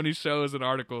so many shows and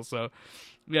articles. So,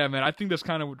 yeah, man, I think that's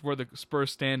kind of where the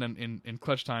Spurs stand in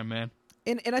clutch time, man.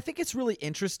 And I think it's really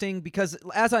interesting because,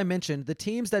 as I mentioned, the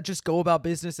teams that just go about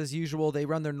business as usual, they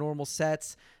run their normal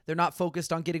sets. They're not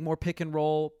focused on getting more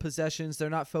pick-and-roll possessions.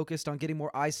 They're not focused on getting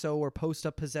more ISO or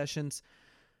post-up possessions.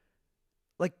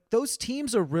 Like, those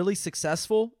teams are really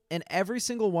successful, and every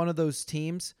single one of those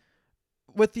teams,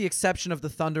 with the exception of the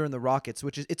Thunder and the Rockets,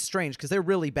 which is, it's strange because they're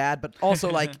really bad, but also,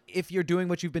 like, if you're doing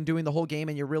what you've been doing the whole game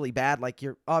and you're really bad, like,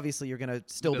 you're going to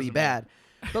still be bad.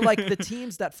 But, like, the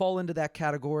teams that fall into that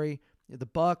category, the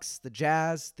Bucks, the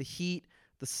Jazz, the Heat,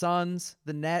 the Suns,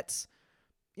 the Nets,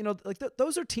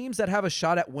 those are teams that have a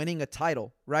shot at winning a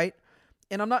title, right?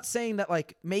 And I'm not saying that,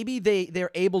 like, maybe they're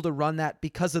able to run that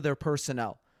because of their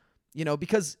personnel.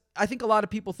 Because I think a lot of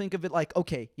people think of it like,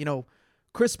 okay,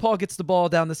 Chris Paul gets the ball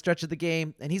down the stretch of the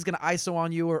game and he's going to ISO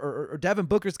on you, or Devin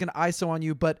Booker's going to ISO on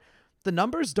you. But the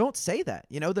numbers don't say that.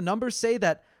 The numbers say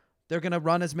that they're going to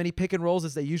run as many pick and rolls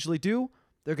as they usually do.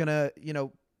 They're going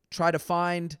to, try to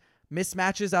find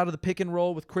mismatches out of the pick and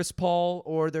roll with Chris Paul,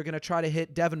 or they're going to try to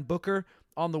hit Devin Booker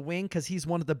on the wing because he's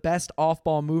one of the best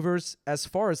off-ball movers as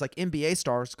far as like NBA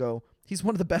stars go. He's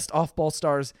one of the best off-ball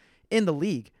stars in the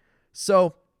league.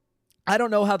 So I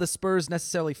don't know how the Spurs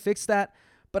necessarily fix that,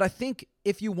 but I think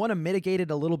if you want to mitigate it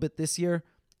a little bit this year,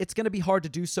 it's going to be hard to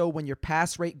do so when your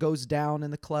pass rate goes down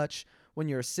in the clutch, when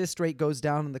your assist rate goes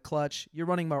down in the clutch, you're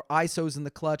running more ISOs in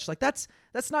the clutch. Like that's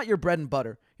not your bread and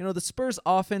butter. The Spurs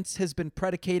offense has been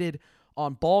predicated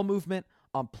on ball movement,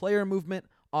 on player movement,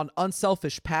 on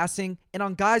unselfish passing, and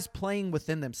on guys playing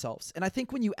within themselves. And I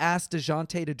think when you ask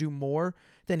Dejounte to do more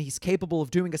than he's capable of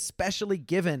doing, especially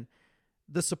given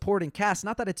the supporting cast,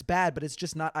 not that it's bad, but it's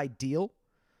just not ideal,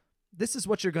 this is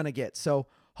what you're going to get. So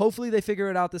hopefully they figure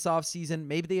it out this offseason.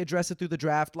 Maybe they address it through the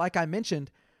draft. Like I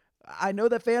mentioned, I know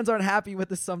that fans aren't happy with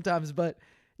this sometimes, but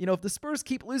if the Spurs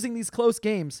keep losing these close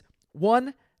games,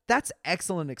 one, that's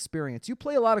excellent experience. You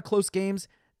play a lot of close games.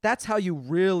 That's how you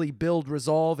really build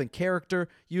resolve and character.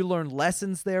 You learn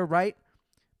lessons there, right?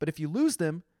 But if you lose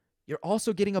them, you're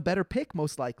also getting a better pick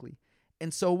most likely.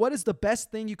 And so what is the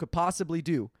best thing you could possibly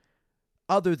do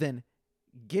other than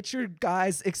get your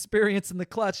guys experience in the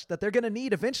clutch that they're going to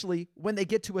need eventually when they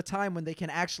get to a time when they can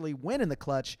actually win in the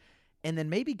clutch, and then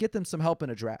maybe get them some help in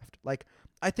a draft. Like,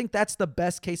 I think that's the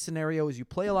best case scenario is you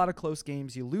play a lot of close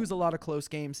games, you lose a lot of close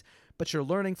games, but you're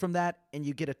learning from that, and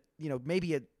you get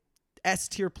maybe a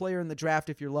S-tier player in the draft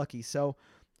if you're lucky. So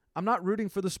I'm not rooting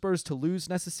for the Spurs to lose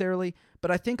necessarily, but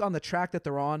I think on the track that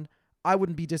they're on, I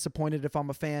wouldn't be disappointed if I'm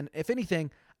a fan. If anything,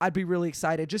 I'd be really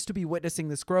excited just to be witnessing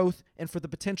this growth and for the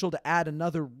potential to add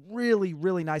another really,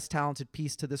 really nice talented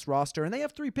piece to this roster. And they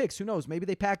have 3 picks. Who knows? Maybe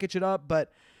they package it up,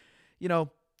 but,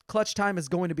 clutch time is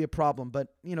going to be a problem. But,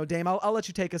 Dame, I'll let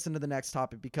you take us into the next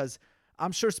topic because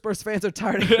I'm sure Spurs fans are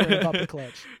tired of hearing about the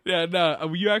clutch. Yeah,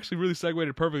 no, you actually really segued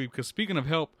it perfectly because speaking of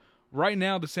help, right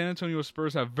now the San Antonio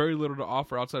Spurs have very little to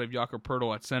offer outside of Jakob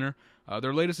Poeltl at center.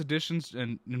 Their latest additions,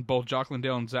 in both Jock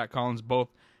Landale and Zach Collins, both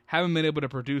haven't been able to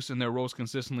produce in their roles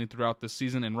consistently throughout this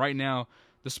season. And right now,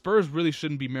 the Spurs really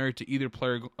shouldn't be married to either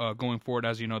player going forward,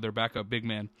 as their backup big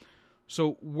man.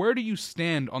 So where do you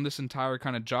stand on this entire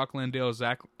kind of Jock Landale,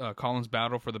 Zach Collins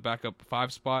battle for the backup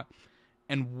 5 spot?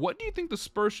 And what do you think the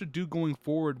Spurs should do going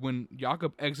forward when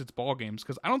Jakob exits ball games?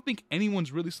 Because I don't think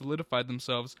anyone's really solidified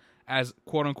themselves as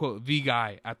quote-unquote the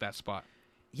guy at that spot.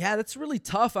 Yeah, that's really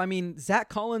tough. I mean, Zach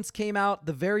Collins came out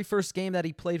the very first game that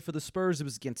he played for the Spurs. It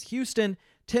was against Houston.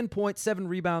 10 points, 7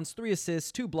 rebounds, 3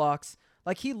 assists, 2 blocks.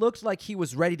 Like, he looked like he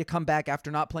was ready to come back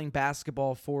after not playing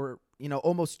basketball for,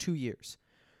 almost 2 years.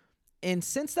 And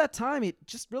since that time, it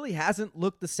just really hasn't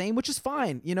looked the same, which is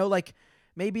fine.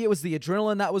 Maybe it was the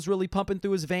adrenaline that was really pumping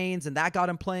through his veins and that got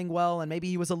him playing well, and maybe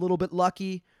he was a little bit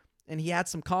lucky and he had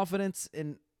some confidence,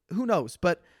 and who knows.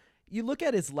 But you look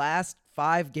at his last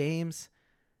 5 games,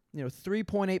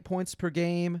 3.8 points per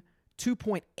game,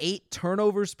 2.8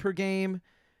 turnovers per game,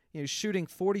 shooting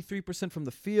 43% from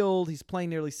the field. He's playing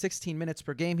nearly 16 minutes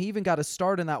per game. He even got a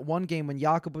start in that one game when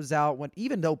Jakob was out,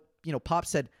 even though, Pop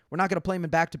said, we're not going to play him in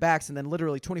back-to-backs, and then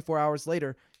literally 24 hours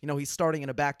later, he's starting in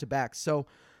a back-to-back. So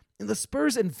the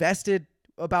Spurs invested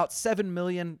about $7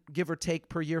 million, give or take,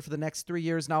 per year for the next 3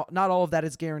 years. Now, not all of that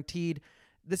is guaranteed.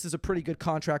 This is a pretty good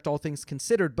contract, all things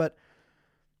considered, but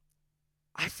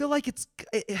I feel like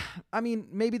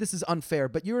maybe this is unfair,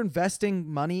 but you're investing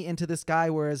money into this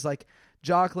guy, whereas like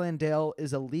Jock Landale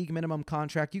is a league minimum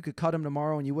contract. You could cut him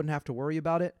tomorrow and you wouldn't have to worry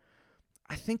about it.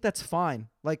 I think that's fine.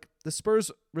 Like, the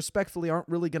Spurs respectfully aren't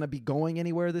really going to be going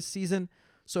anywhere this season.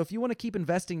 So if you want to keep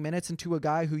investing minutes into a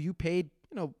guy who you paid,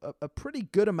 a pretty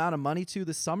good amount of money to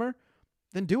this summer,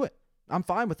 then do it. I'm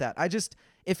fine with that.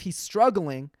 If he's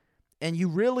struggling and you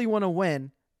really want to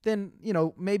win, then,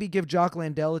 maybe give Jock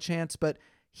Landale a chance, but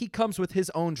he comes with his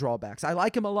own drawbacks. I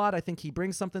like him a lot. I think he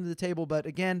brings something to the table, but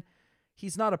again,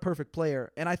 he's not a perfect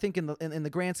player. And I think in the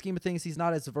grand scheme of things, he's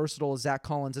not as versatile as Zach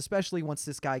Collins, especially once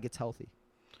this guy gets healthy.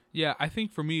 Yeah, I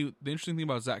think for me, the interesting thing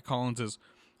about Zach Collins is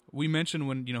we mentioned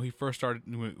when he first started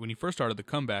the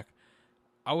comeback,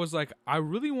 I was like, I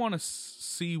really want to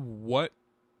see what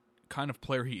kind of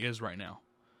player he is right now.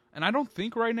 And I don't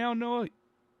think right now, Noah,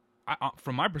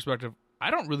 from my perspective,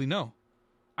 I don't really know.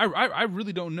 I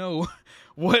really don't know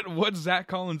what Zach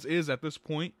Collins is at this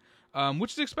point,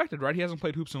 which is expected, right? He hasn't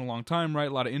played hoops in a long time, right?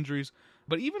 A lot of injuries.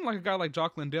 But even like a guy like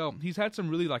Jock Landale, he's had some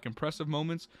really like impressive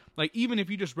moments. Like even if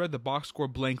you just read the box score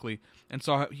blankly and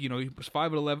saw, he was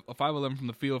 5'11" from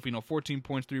the field, 14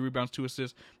 points, 3 rebounds, 2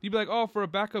 assists, you'd be like, oh, for a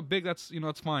backup big, that's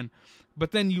fine.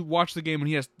 But then you watch the game and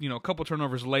he has a couple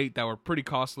turnovers late that were pretty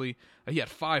costly. He had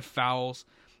 5 fouls,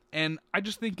 and I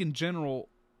just think in general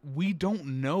we don't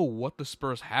know what the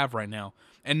Spurs have right now,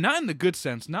 and not in the good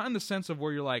sense, not in the sense of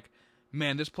where you're like,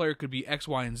 man, this player could be X,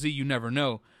 Y, and Z. You never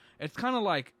know. It's kind of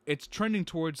like it's trending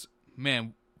towards,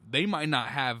 man, they might not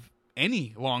have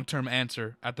any long-term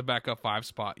answer at the backup 5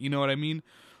 spot. You know what I mean?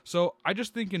 So I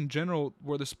just think in general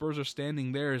where the Spurs are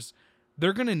standing there is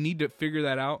they're going to need to figure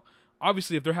that out.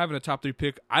 Obviously, if they're having a top 3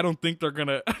 pick, I don't think they're going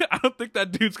to I don't think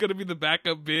that dude's going to be the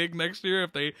backup big next year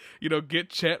if they, get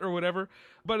Chet or whatever.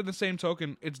 But at the same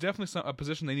token, it's definitely a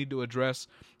position they need to address.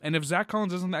 And if Zach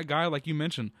Collins isn't that guy, like you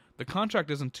mentioned, the contract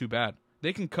isn't too bad.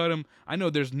 They can cut him. I know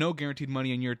there's no guaranteed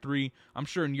money in year 3. I'm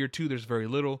sure in year 2 there's very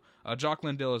little. Jock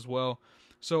Landale as well.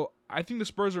 So I think the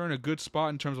Spurs are in a good spot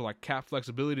in terms of like cap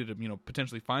flexibility to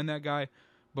potentially find that guy.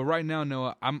 But right now,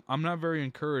 Noah, I'm not very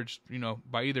encouraged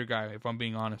by either guy, if I'm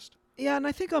being honest. Yeah, and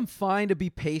I think I'm fine to be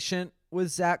patient with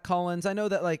Zach Collins. I know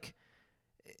that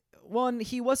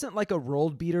he wasn't like a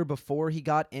world beater before he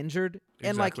got injured,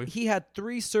 Exactly. And he had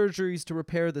 3 surgeries to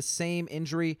repair the same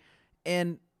injury,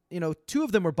 and 2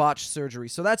 of them were botched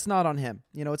surgeries, so that's not on him.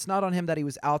 It's not on him that he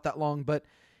was out that long, but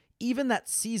even that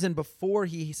season before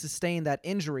he sustained that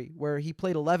injury, where he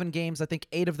played 11 games, I think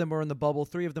 8 of them were in the bubble,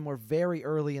 3 of them were very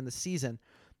early in the season,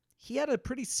 he had a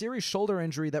pretty serious shoulder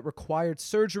injury that required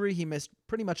surgery. He missed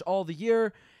pretty much all the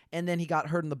year, and then he got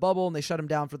hurt in the bubble, and they shut him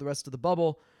down for the rest of the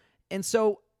bubble. And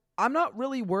so I'm not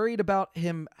really worried about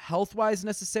him health-wise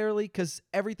necessarily, because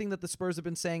everything that the Spurs have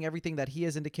been saying, everything that he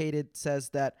has indicated says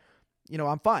that,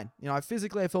 I'm fine. I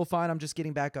feel fine. I'm just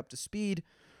getting back up to speed.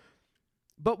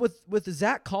 But with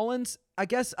Zach Collins, I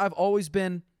guess I've always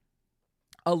been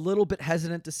a little bit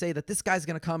hesitant to say that this guy's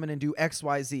going to come in and do X,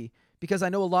 Y, Z, because I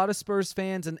know a lot of Spurs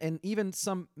fans and even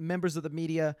some members of the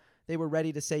media, they were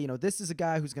ready to say, this is a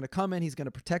guy who's going to come in, he's going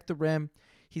to protect the rim,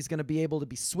 he's going to be able to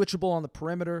be switchable on the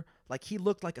perimeter. Like, he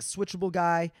looked like a switchable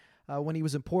guy when he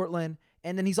was in Portland.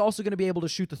 And then he's also going to be able to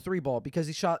shoot the 3 ball, because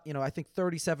he shot, I think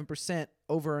 37%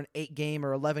 over an 8-game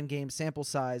or 11-game sample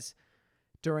size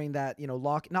during that,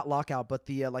 not lockout, but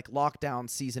the lockdown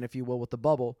season, if you will, with the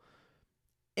bubble.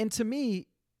 And to me,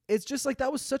 it's just like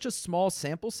that was such a small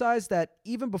sample size that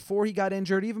even before he got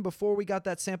injured, even before we got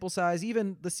that sample size,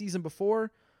 even the season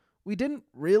before, we didn't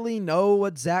really know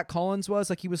what Zach Collins was.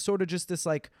 Like, he was sort of just this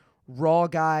raw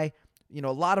guy, a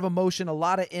lot of emotion, a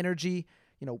lot of energy,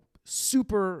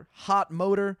 super hot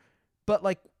motor, but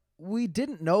we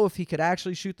didn't know if he could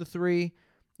actually shoot the 3.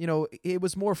 It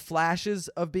was more flashes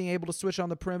of being able to switch on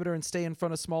the perimeter and stay in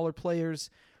front of smaller players.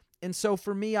 And so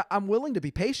for me, I'm willing to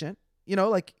be patient.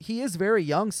 He is very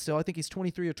young still. I think he's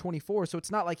 23 or 24, so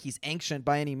it's not like he's ancient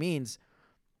by any means.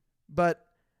 But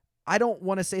I don't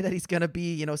want to say that he's going to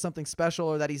be, something special,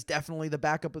 or that he's definitely the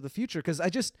backup of the future, because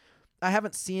I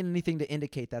haven't seen anything to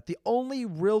indicate that. The only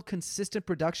real consistent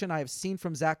production I have seen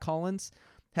from Zach Collins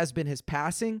has been his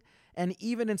passing, and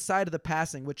even inside of the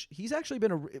passing, which he's actually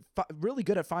been really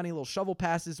good at finding little shovel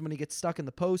passes when he gets stuck in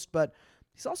the post, but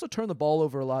he's also turned the ball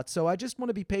over a lot. So I just want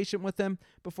to be patient with him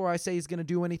before I say he's going to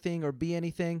do anything or be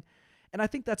anything. And I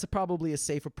think that's probably a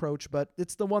safe approach, but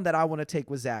it's the one that I want to take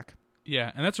with Zach.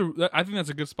 Yeah, and I think that's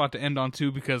a good spot to end on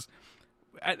too, because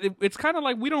it's kind of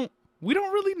like we don't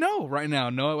really know right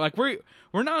now. No, like we're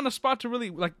not in a spot to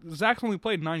really, like, Zach's only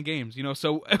played 9 games,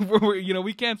 so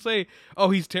we can't say,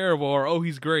 oh, he's terrible or oh,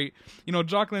 he's great.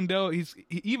 Jock Landale, he's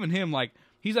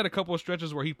had a couple of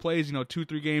stretches where he plays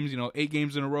 2-3 games, 8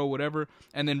 games in a row, whatever,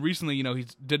 and then recently he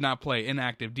did not play,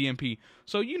 inactive, DMP.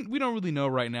 So we don't really know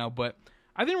right now, but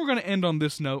I think we're going to end on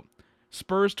this note.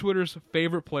 Spurs Twitter's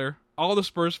favorite player. All the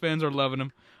Spurs fans are loving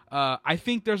him. I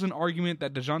think there's an argument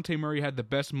that Dejounte Murray had the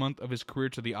best month of his career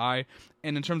to the eye,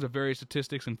 and in terms of various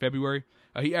statistics in February,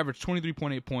 he averaged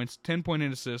 23.8 points,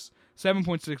 10.8 assists,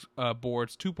 7.6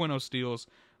 boards, 2.0 steals.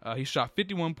 He shot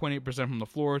 51.8% from the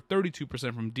floor,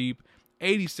 32% from deep,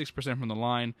 86% from the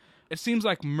line. It seems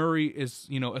like Murray is,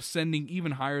 ascending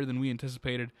even higher than we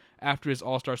anticipated after his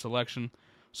All-Star selection.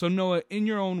 So Noah, in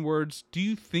your own words, do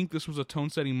you think this was a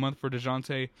tone-setting month for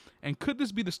Dejounte, and could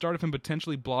this be the start of him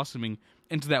potentially blossoming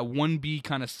into that 1B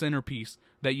kind of centerpiece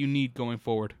that you need going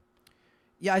forward?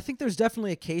 Yeah, I think there's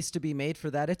definitely a case to be made for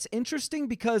that. It's interesting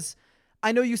because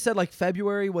I know you said like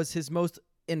February was his most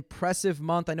impressive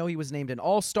month. I know he was named an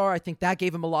All-Star. I think that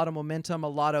gave him a lot of momentum, a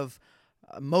lot of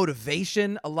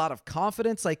motivation, a lot of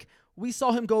confidence. Like, we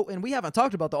saw him go, and we haven't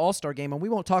talked about the All-Star game, and we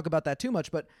won't talk about that too much,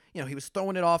 but, he was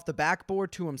throwing it off the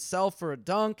backboard to himself for a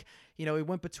dunk. He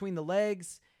went between the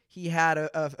legs. He had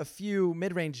a few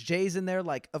mid-range J's in there,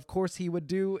 like, of course he would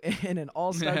do in an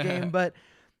All-Star game. But,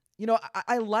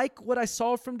 I like what I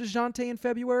saw from Dejounte in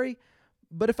February,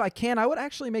 but if I can, I would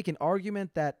actually make an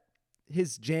argument that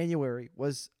his January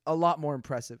was a lot more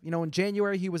impressive. In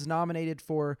January, he was nominated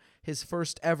for his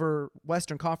first ever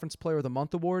Western Conference Player of the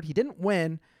Month award. He didn't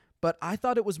win, but I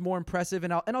thought it was more impressive,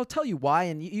 and I'll tell you why,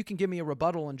 and you can give me a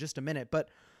rebuttal in just a minute. But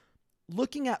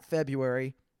looking at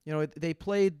February, they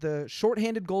played the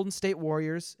shorthanded Golden State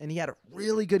Warriors, and he had a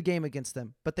really good game against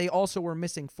them, but they also were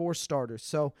missing 4 starters.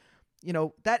 So,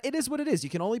 that it is what it is. You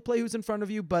can only play who's in front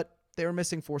of you, but they were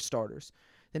missing 4 starters.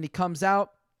 Then he comes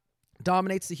out,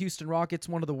 dominates the Houston Rockets,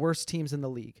 one of the worst teams in the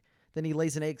league. Then he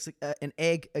lays an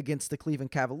egg against the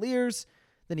Cleveland Cavaliers.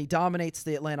 Then he dominates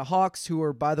the Atlanta Hawks, who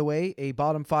are, by the way, a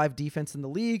bottom 5 defense in the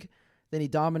league. Then he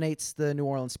dominates the New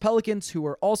Orleans Pelicans, who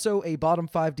are also a bottom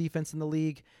 5 defense in the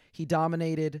league. He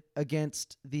dominated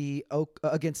against the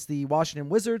Washington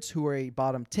Wizards, who are a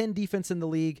bottom 10 defense in the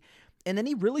league. And then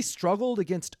he really struggled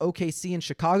against OKC and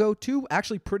Chicago, 2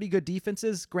 actually pretty good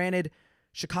defenses. Granted,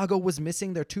 Chicago was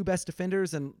missing their 2 best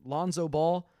defenders in Lonzo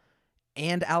Ball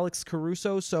and Alex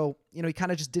Caruso, so he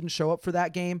kind of just didn't show up for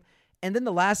that game. And then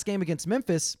the last game against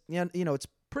Memphis, it's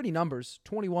pretty numbers: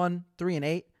 21, 3 and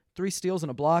 8, 3 steals and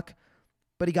a block.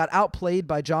 But he got outplayed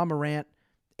by Ja Morant,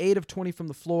 8 of 20 from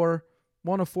the floor,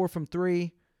 1 of 4 from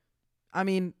 3. I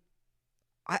mean,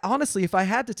 I honestly, if I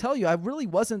had to tell you, I really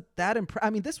wasn't that impressed. I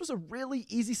mean, this was a really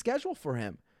easy schedule for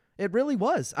him. It really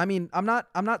was. I mean, I'm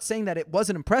not saying that it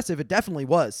wasn't impressive. It definitely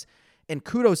was. And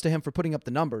kudos to him for putting up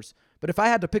the numbers. But if I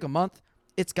had to pick a month,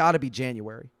 it's got to be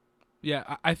January.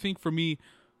 Yeah, I think for me,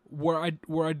 where I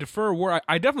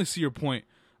definitely see your point.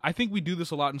 I think we do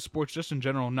this a lot in sports, just in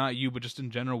general, not you, but just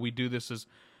in general, we do this is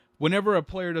whenever a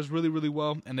player does really, really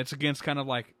well, and it's against kind of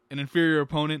like an inferior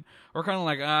opponent, or kind of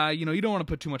like, you don't want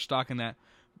to put too much stock in that.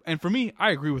 And for me,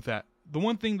 I agree with that. The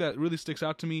one thing that really sticks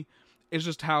out to me is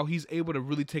just how he's able to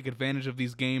really take advantage of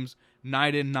these games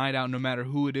night in, night out, no matter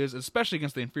who it is, especially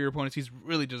against the inferior opponents. He's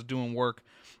really just doing work.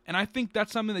 And I think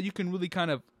that's something that you can really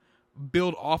kind of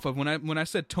build off of. When I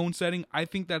said tone setting, I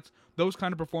think that's those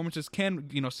kind of performances can,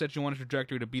 set you on a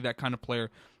trajectory to be that kind of player,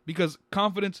 because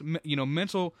confidence,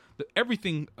 mental,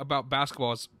 everything about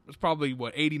basketball is probably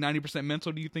 80-90%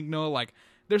 mental. Do you think, Noah? Like,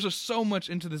 there's just so much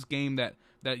into this game that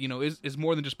is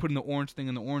more than just putting the orange thing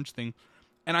in the orange thing.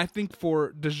 And I think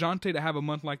for Dejounte to have a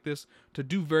month like this, to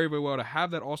do very, very well, to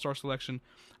have that All-Star selection,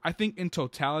 I think in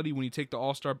totality, when you take the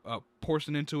All-Star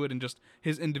portion into it and just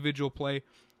his individual play,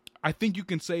 I think you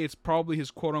can say it's probably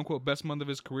his quote-unquote best month of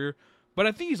his career. But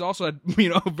I think he's also had,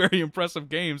 very impressive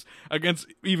games against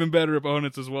even better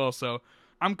opponents as well. So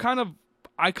I kind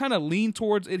of lean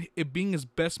towards it being his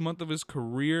best month of his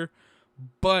career,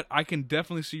 but I can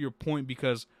definitely see your point,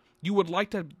 because you would like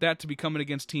that to be coming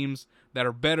against teams that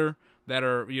are better, that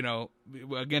are,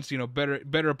 against,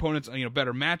 better opponents,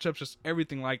 better matchups, just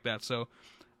everything like that. So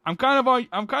I'm kind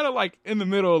of like in the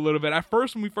middle a little bit. At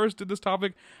first, when we first did this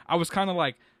topic, I was kind of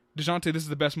like, Dejounte, this is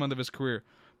the best month of his career.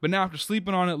 But now after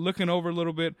sleeping on it, looking over a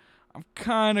little bit, I'm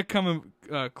kind of coming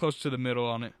close to the middle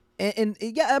on it. And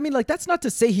yeah, I mean, like, that's not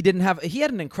to say he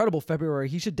had an incredible February.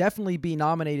 He should definitely be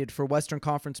nominated for Western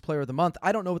Conference Player of the Month.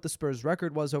 I don't know what the Spurs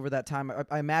record was over that time.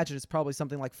 I imagine it's probably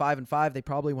something like 5-5. They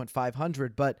probably went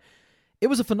 500, but it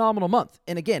was a phenomenal month.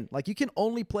 And again, like, you can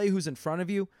only play who's in front of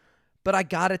you, but I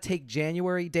got to take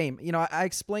January. Dame, I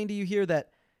explained to you here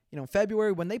that, in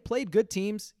February, when they played good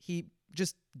teams, he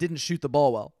just didn't shoot the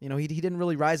ball well. He didn't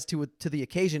really rise to the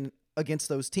occasion against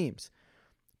those teams.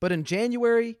 But in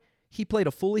January, he played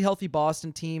a fully healthy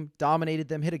Boston team, dominated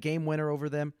them, hit a game winner over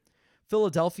them.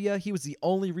 Philadelphia, he was the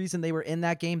only reason they were in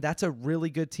that game. That's a really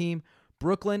good team.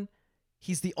 Brooklyn,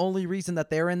 He's the only reason that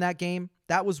they're in that game.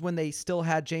 That was when they still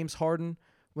had James Harden,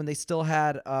 when they still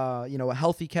had a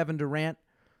healthy Kevin Durant.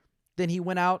 Then he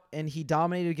went out and he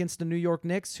dominated against the New York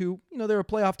Knicks, who, they're a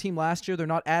playoff team last year. They're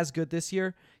not as good this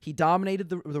year. He dominated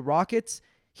the Rockets.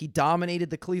 He dominated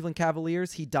the Cleveland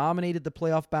Cavaliers. He dominated the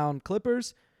playoff-bound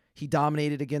Clippers. He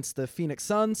dominated against the Phoenix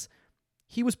Suns.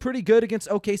 He was pretty good against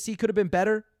OKC. Could have been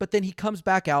better, but then he comes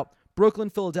back out. Brooklyn,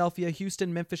 Philadelphia,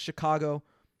 Houston, Memphis, Chicago.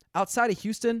 Outside of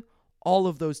Houston, all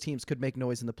of those teams could make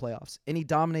noise in the playoffs, and he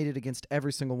dominated against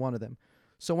every single one of them.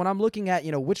 So when I'm looking at,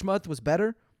 which month was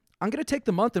better, I'm going to take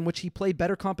the month in which he played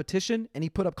better competition and he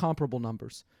put up comparable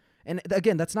numbers. And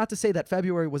again, that's not to say that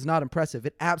February was not impressive.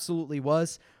 It absolutely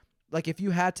was. Like, if you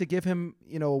had to give him,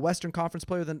 a Western Conference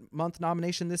Player of the Month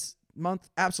nomination this month,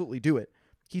 absolutely do it.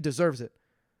 He deserves it.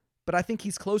 But I think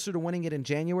he's closer to winning it in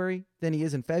January than he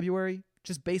is in February,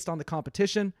 just based on the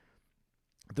competition,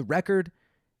 the record,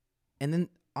 and then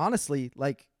honestly,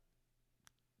 like,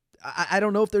 I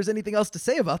don't know if there's anything else to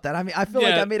say about that. I mean, I feel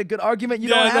like I made a good argument. You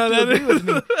don't have to agree with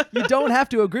me. You don't have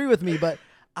to agree with me, but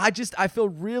I feel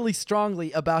really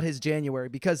strongly about his January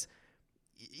because,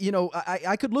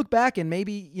 I could look back and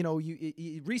maybe,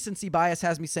 recency bias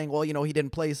has me saying, well, he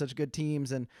didn't play such good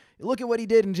teams and look at what he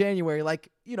did in January. Like,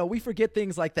 we forget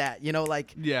things like that,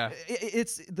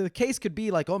 it's the case could be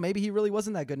like, oh, maybe he really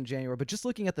wasn't that good in January, but just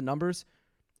looking at the numbers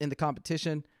in the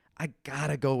competition, I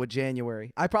gotta go with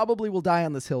January. I probably will die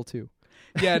on this hill too.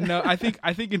 Yeah, no, I think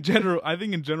in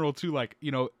general too, like,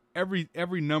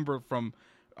 every number from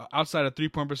outside of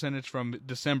 3-point percentage from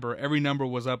December, every number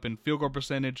was up in field goal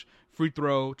percentage, free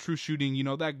throw, true shooting,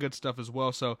 that good stuff as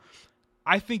well. So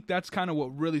I think that's kind of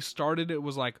what really started it.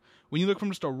 Was like, when you look from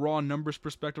just a raw numbers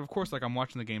perspective, of course, like, I'm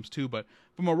watching the games too, but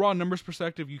from a raw numbers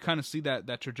perspective, you kind of see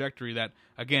that trajectory, that,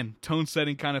 again, tone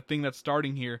setting kind of thing that's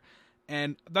starting here.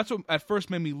 And that's what at first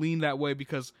made me lean that way,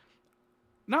 because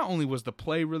not only was the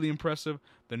play really impressive,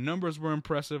 the numbers were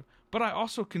impressive, but I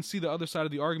also can see the other side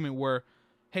of the argument where,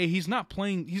 hey, he's not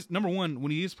playing. He's, number one,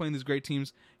 when he is playing these great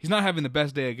teams, he's not having the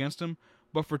best day against them.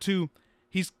 But for two,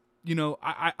 he's,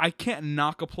 I can't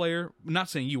knock a player. I'm not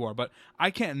saying you are, but I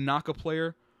can't knock a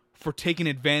player for taking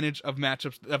advantage of the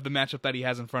matchup that he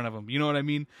has in front of him. You know what I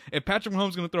mean? If Patrick Mahomes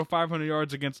is going to throw 500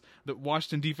 yards against the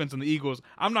Washington defense and the Eagles,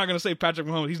 I'm not going to say Patrick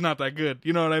Mahomes, he's not that good.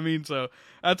 You know what I mean? So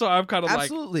that's why I'm kind of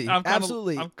absolutely. I'm kind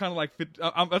of like,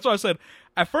 that's why I said,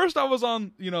 at first I was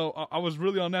on, I was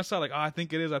really on that side, like, oh, I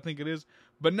think it is.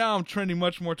 But now I'm trending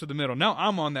much more to the middle. Now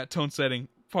I'm on that tone setting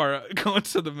part, going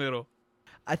to the middle.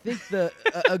 I think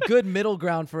a good middle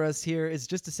ground for us here is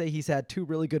just to say he's had 2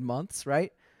 really good months,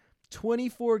 right?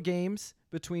 24 games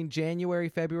between January,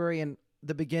 February, and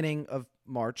the beginning of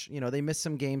March. They missed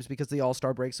some games because of the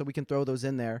All-Star break, so we can throw those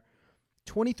in there.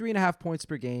 23.5 points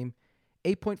per game,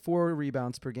 8.4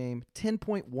 rebounds per game,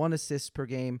 10.1 assists per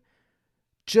game,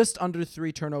 just under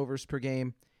 3 turnovers per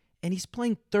game, and he's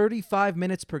playing 35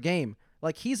 minutes per game.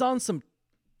 Like, he's on some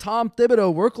Tom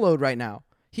Thibodeau workload right now.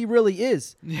 He really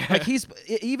is. Yeah. Like, he's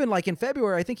even like in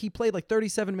February, I think he played like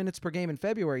 37 minutes per game in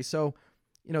February. So,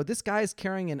 this guy is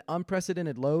carrying an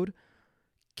unprecedented load.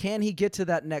 Can he get to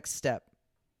that next step?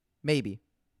 Maybe.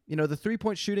 The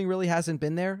 3-point shooting really hasn't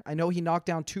been there. I know he knocked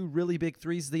down 2 really big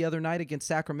threes the other night against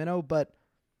Sacramento, but,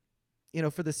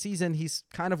 for the season, he's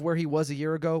kind of where he was a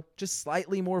year ago, just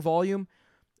slightly more volume.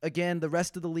 Again, the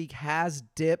rest of the league has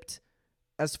dipped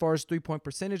as far as 3-point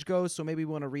percentage goes, so maybe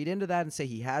we want to read into that and say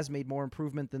he has made more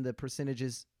improvement than the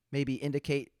percentages maybe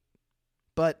indicate.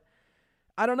 But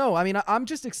I don't know. I mean, I'm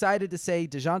just excited to say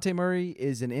Dejounte Murray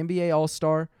is an NBA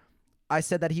All-Star. I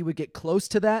said that he would get close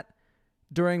to that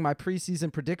during my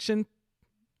preseason prediction.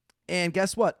 And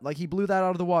guess what? Like, he blew that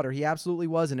out of the water. He absolutely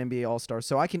was an NBA All-Star.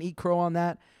 So I can eat crow on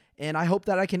that. And I hope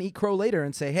that I can eat crow later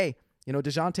and say, hey,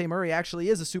 Dejounte Murray actually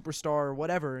is a superstar or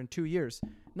whatever in 2 years.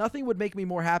 Nothing would make me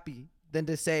more happy than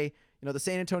to say, the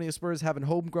San Antonio Spurs have a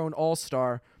homegrown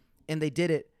All-Star, and they did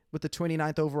it with the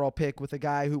 29th overall pick with a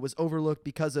guy who was overlooked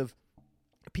because of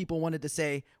people wanted to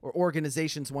say, or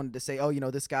organizations wanted to say, oh,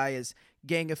 this guy is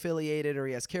gang affiliated or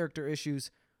he has character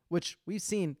issues, which we've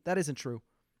seen that isn't true.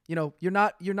 You're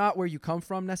not where you come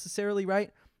from necessarily,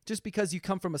 right? Just because you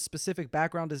come from a specific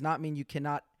background does not mean you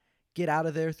cannot get out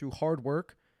of there through hard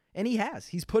work. And he has.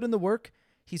 He's put in the work.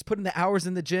 He's put in the hours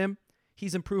in the gym.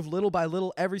 He's improved little by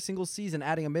little every single season,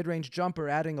 adding a mid-range jumper,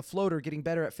 adding a floater, getting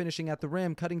better at finishing at the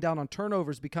rim, cutting down on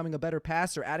turnovers, becoming a better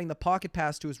passer, adding the pocket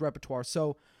pass to his repertoire.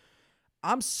 So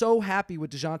I'm so happy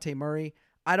with Dejounte Murray.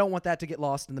 I don't want that to get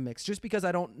lost in the mix. Just because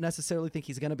I don't necessarily think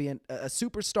he's going to be a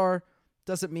superstar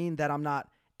doesn't mean that I'm not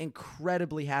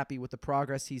incredibly happy with the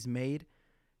progress he's made.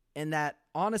 And that,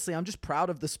 honestly, I'm just proud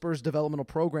of the Spurs developmental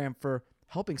program for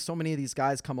helping so many of these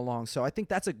guys come along. So I think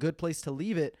that's a good place to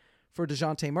leave it for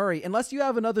Dejounte Murray, unless you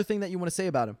have another thing that you want to say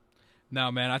about him.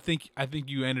 No, man, I think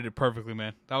you ended it perfectly,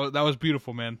 man. That was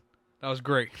beautiful, man. That was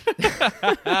great.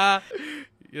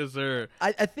 Yes, sir.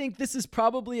 I think this is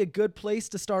probably a good place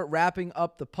to start wrapping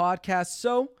up the podcast.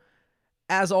 So,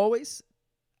 as always,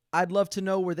 I'd love to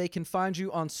know where they can find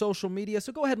you on social media.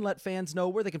 So go ahead and let fans know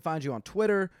where they can find you on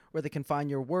Twitter, where they can find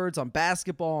your words on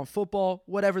basketball, on football,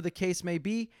 whatever the case may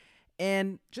be.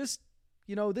 And just,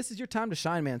 this is your time to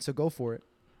shine, man. So go for it.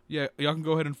 Yeah, y'all can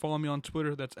go ahead and follow me on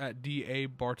Twitter. That's at DA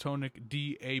Bartonek,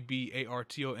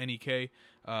 DABARTONEK.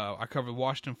 I cover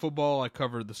Washington football. I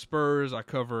cover the Spurs. I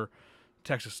cover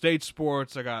Texas State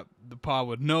sports. I got the pod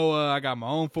with Noah. I got my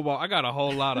own football. I got a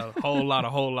whole lot of,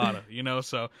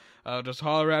 so just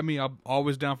holler at me. I'm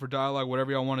always down for dialogue,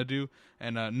 whatever y'all want to do.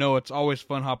 And no, it's always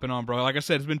fun hopping on, bro. Like I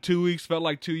said, it's been 2 weeks, felt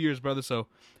like 2 years, brother. So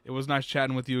it was nice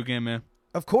chatting with you again, man.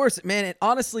 Of course, man. And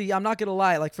honestly, I'm not going to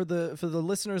lie. Like for the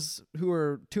listeners who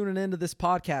are tuning into this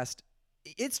podcast,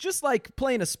 it's just like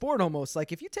playing a sport almost.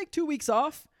 Like if you take 2 weeks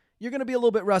off, you're going to be a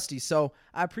little bit rusty. So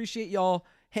I appreciate y'all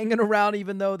hanging around,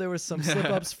 even though there was some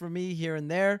slip-ups for me here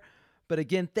and there. But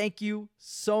again, thank you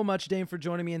so much, Dame, for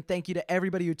joining me, and thank you to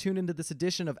everybody who tuned into this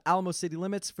edition of Alamo City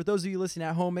Limits. For those of you listening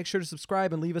at home, make sure to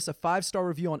subscribe and leave us a 5-star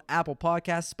review on Apple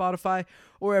Podcasts, Spotify,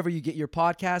 or wherever you get your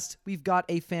podcasts. We've got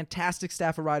a fantastic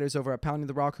staff of writers over at Pounding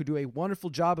the Rock who do a wonderful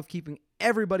job of keeping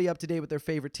everybody up to date with their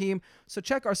favorite team. So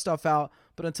check our stuff out.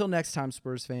 But until next time,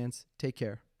 Spurs fans, take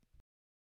care.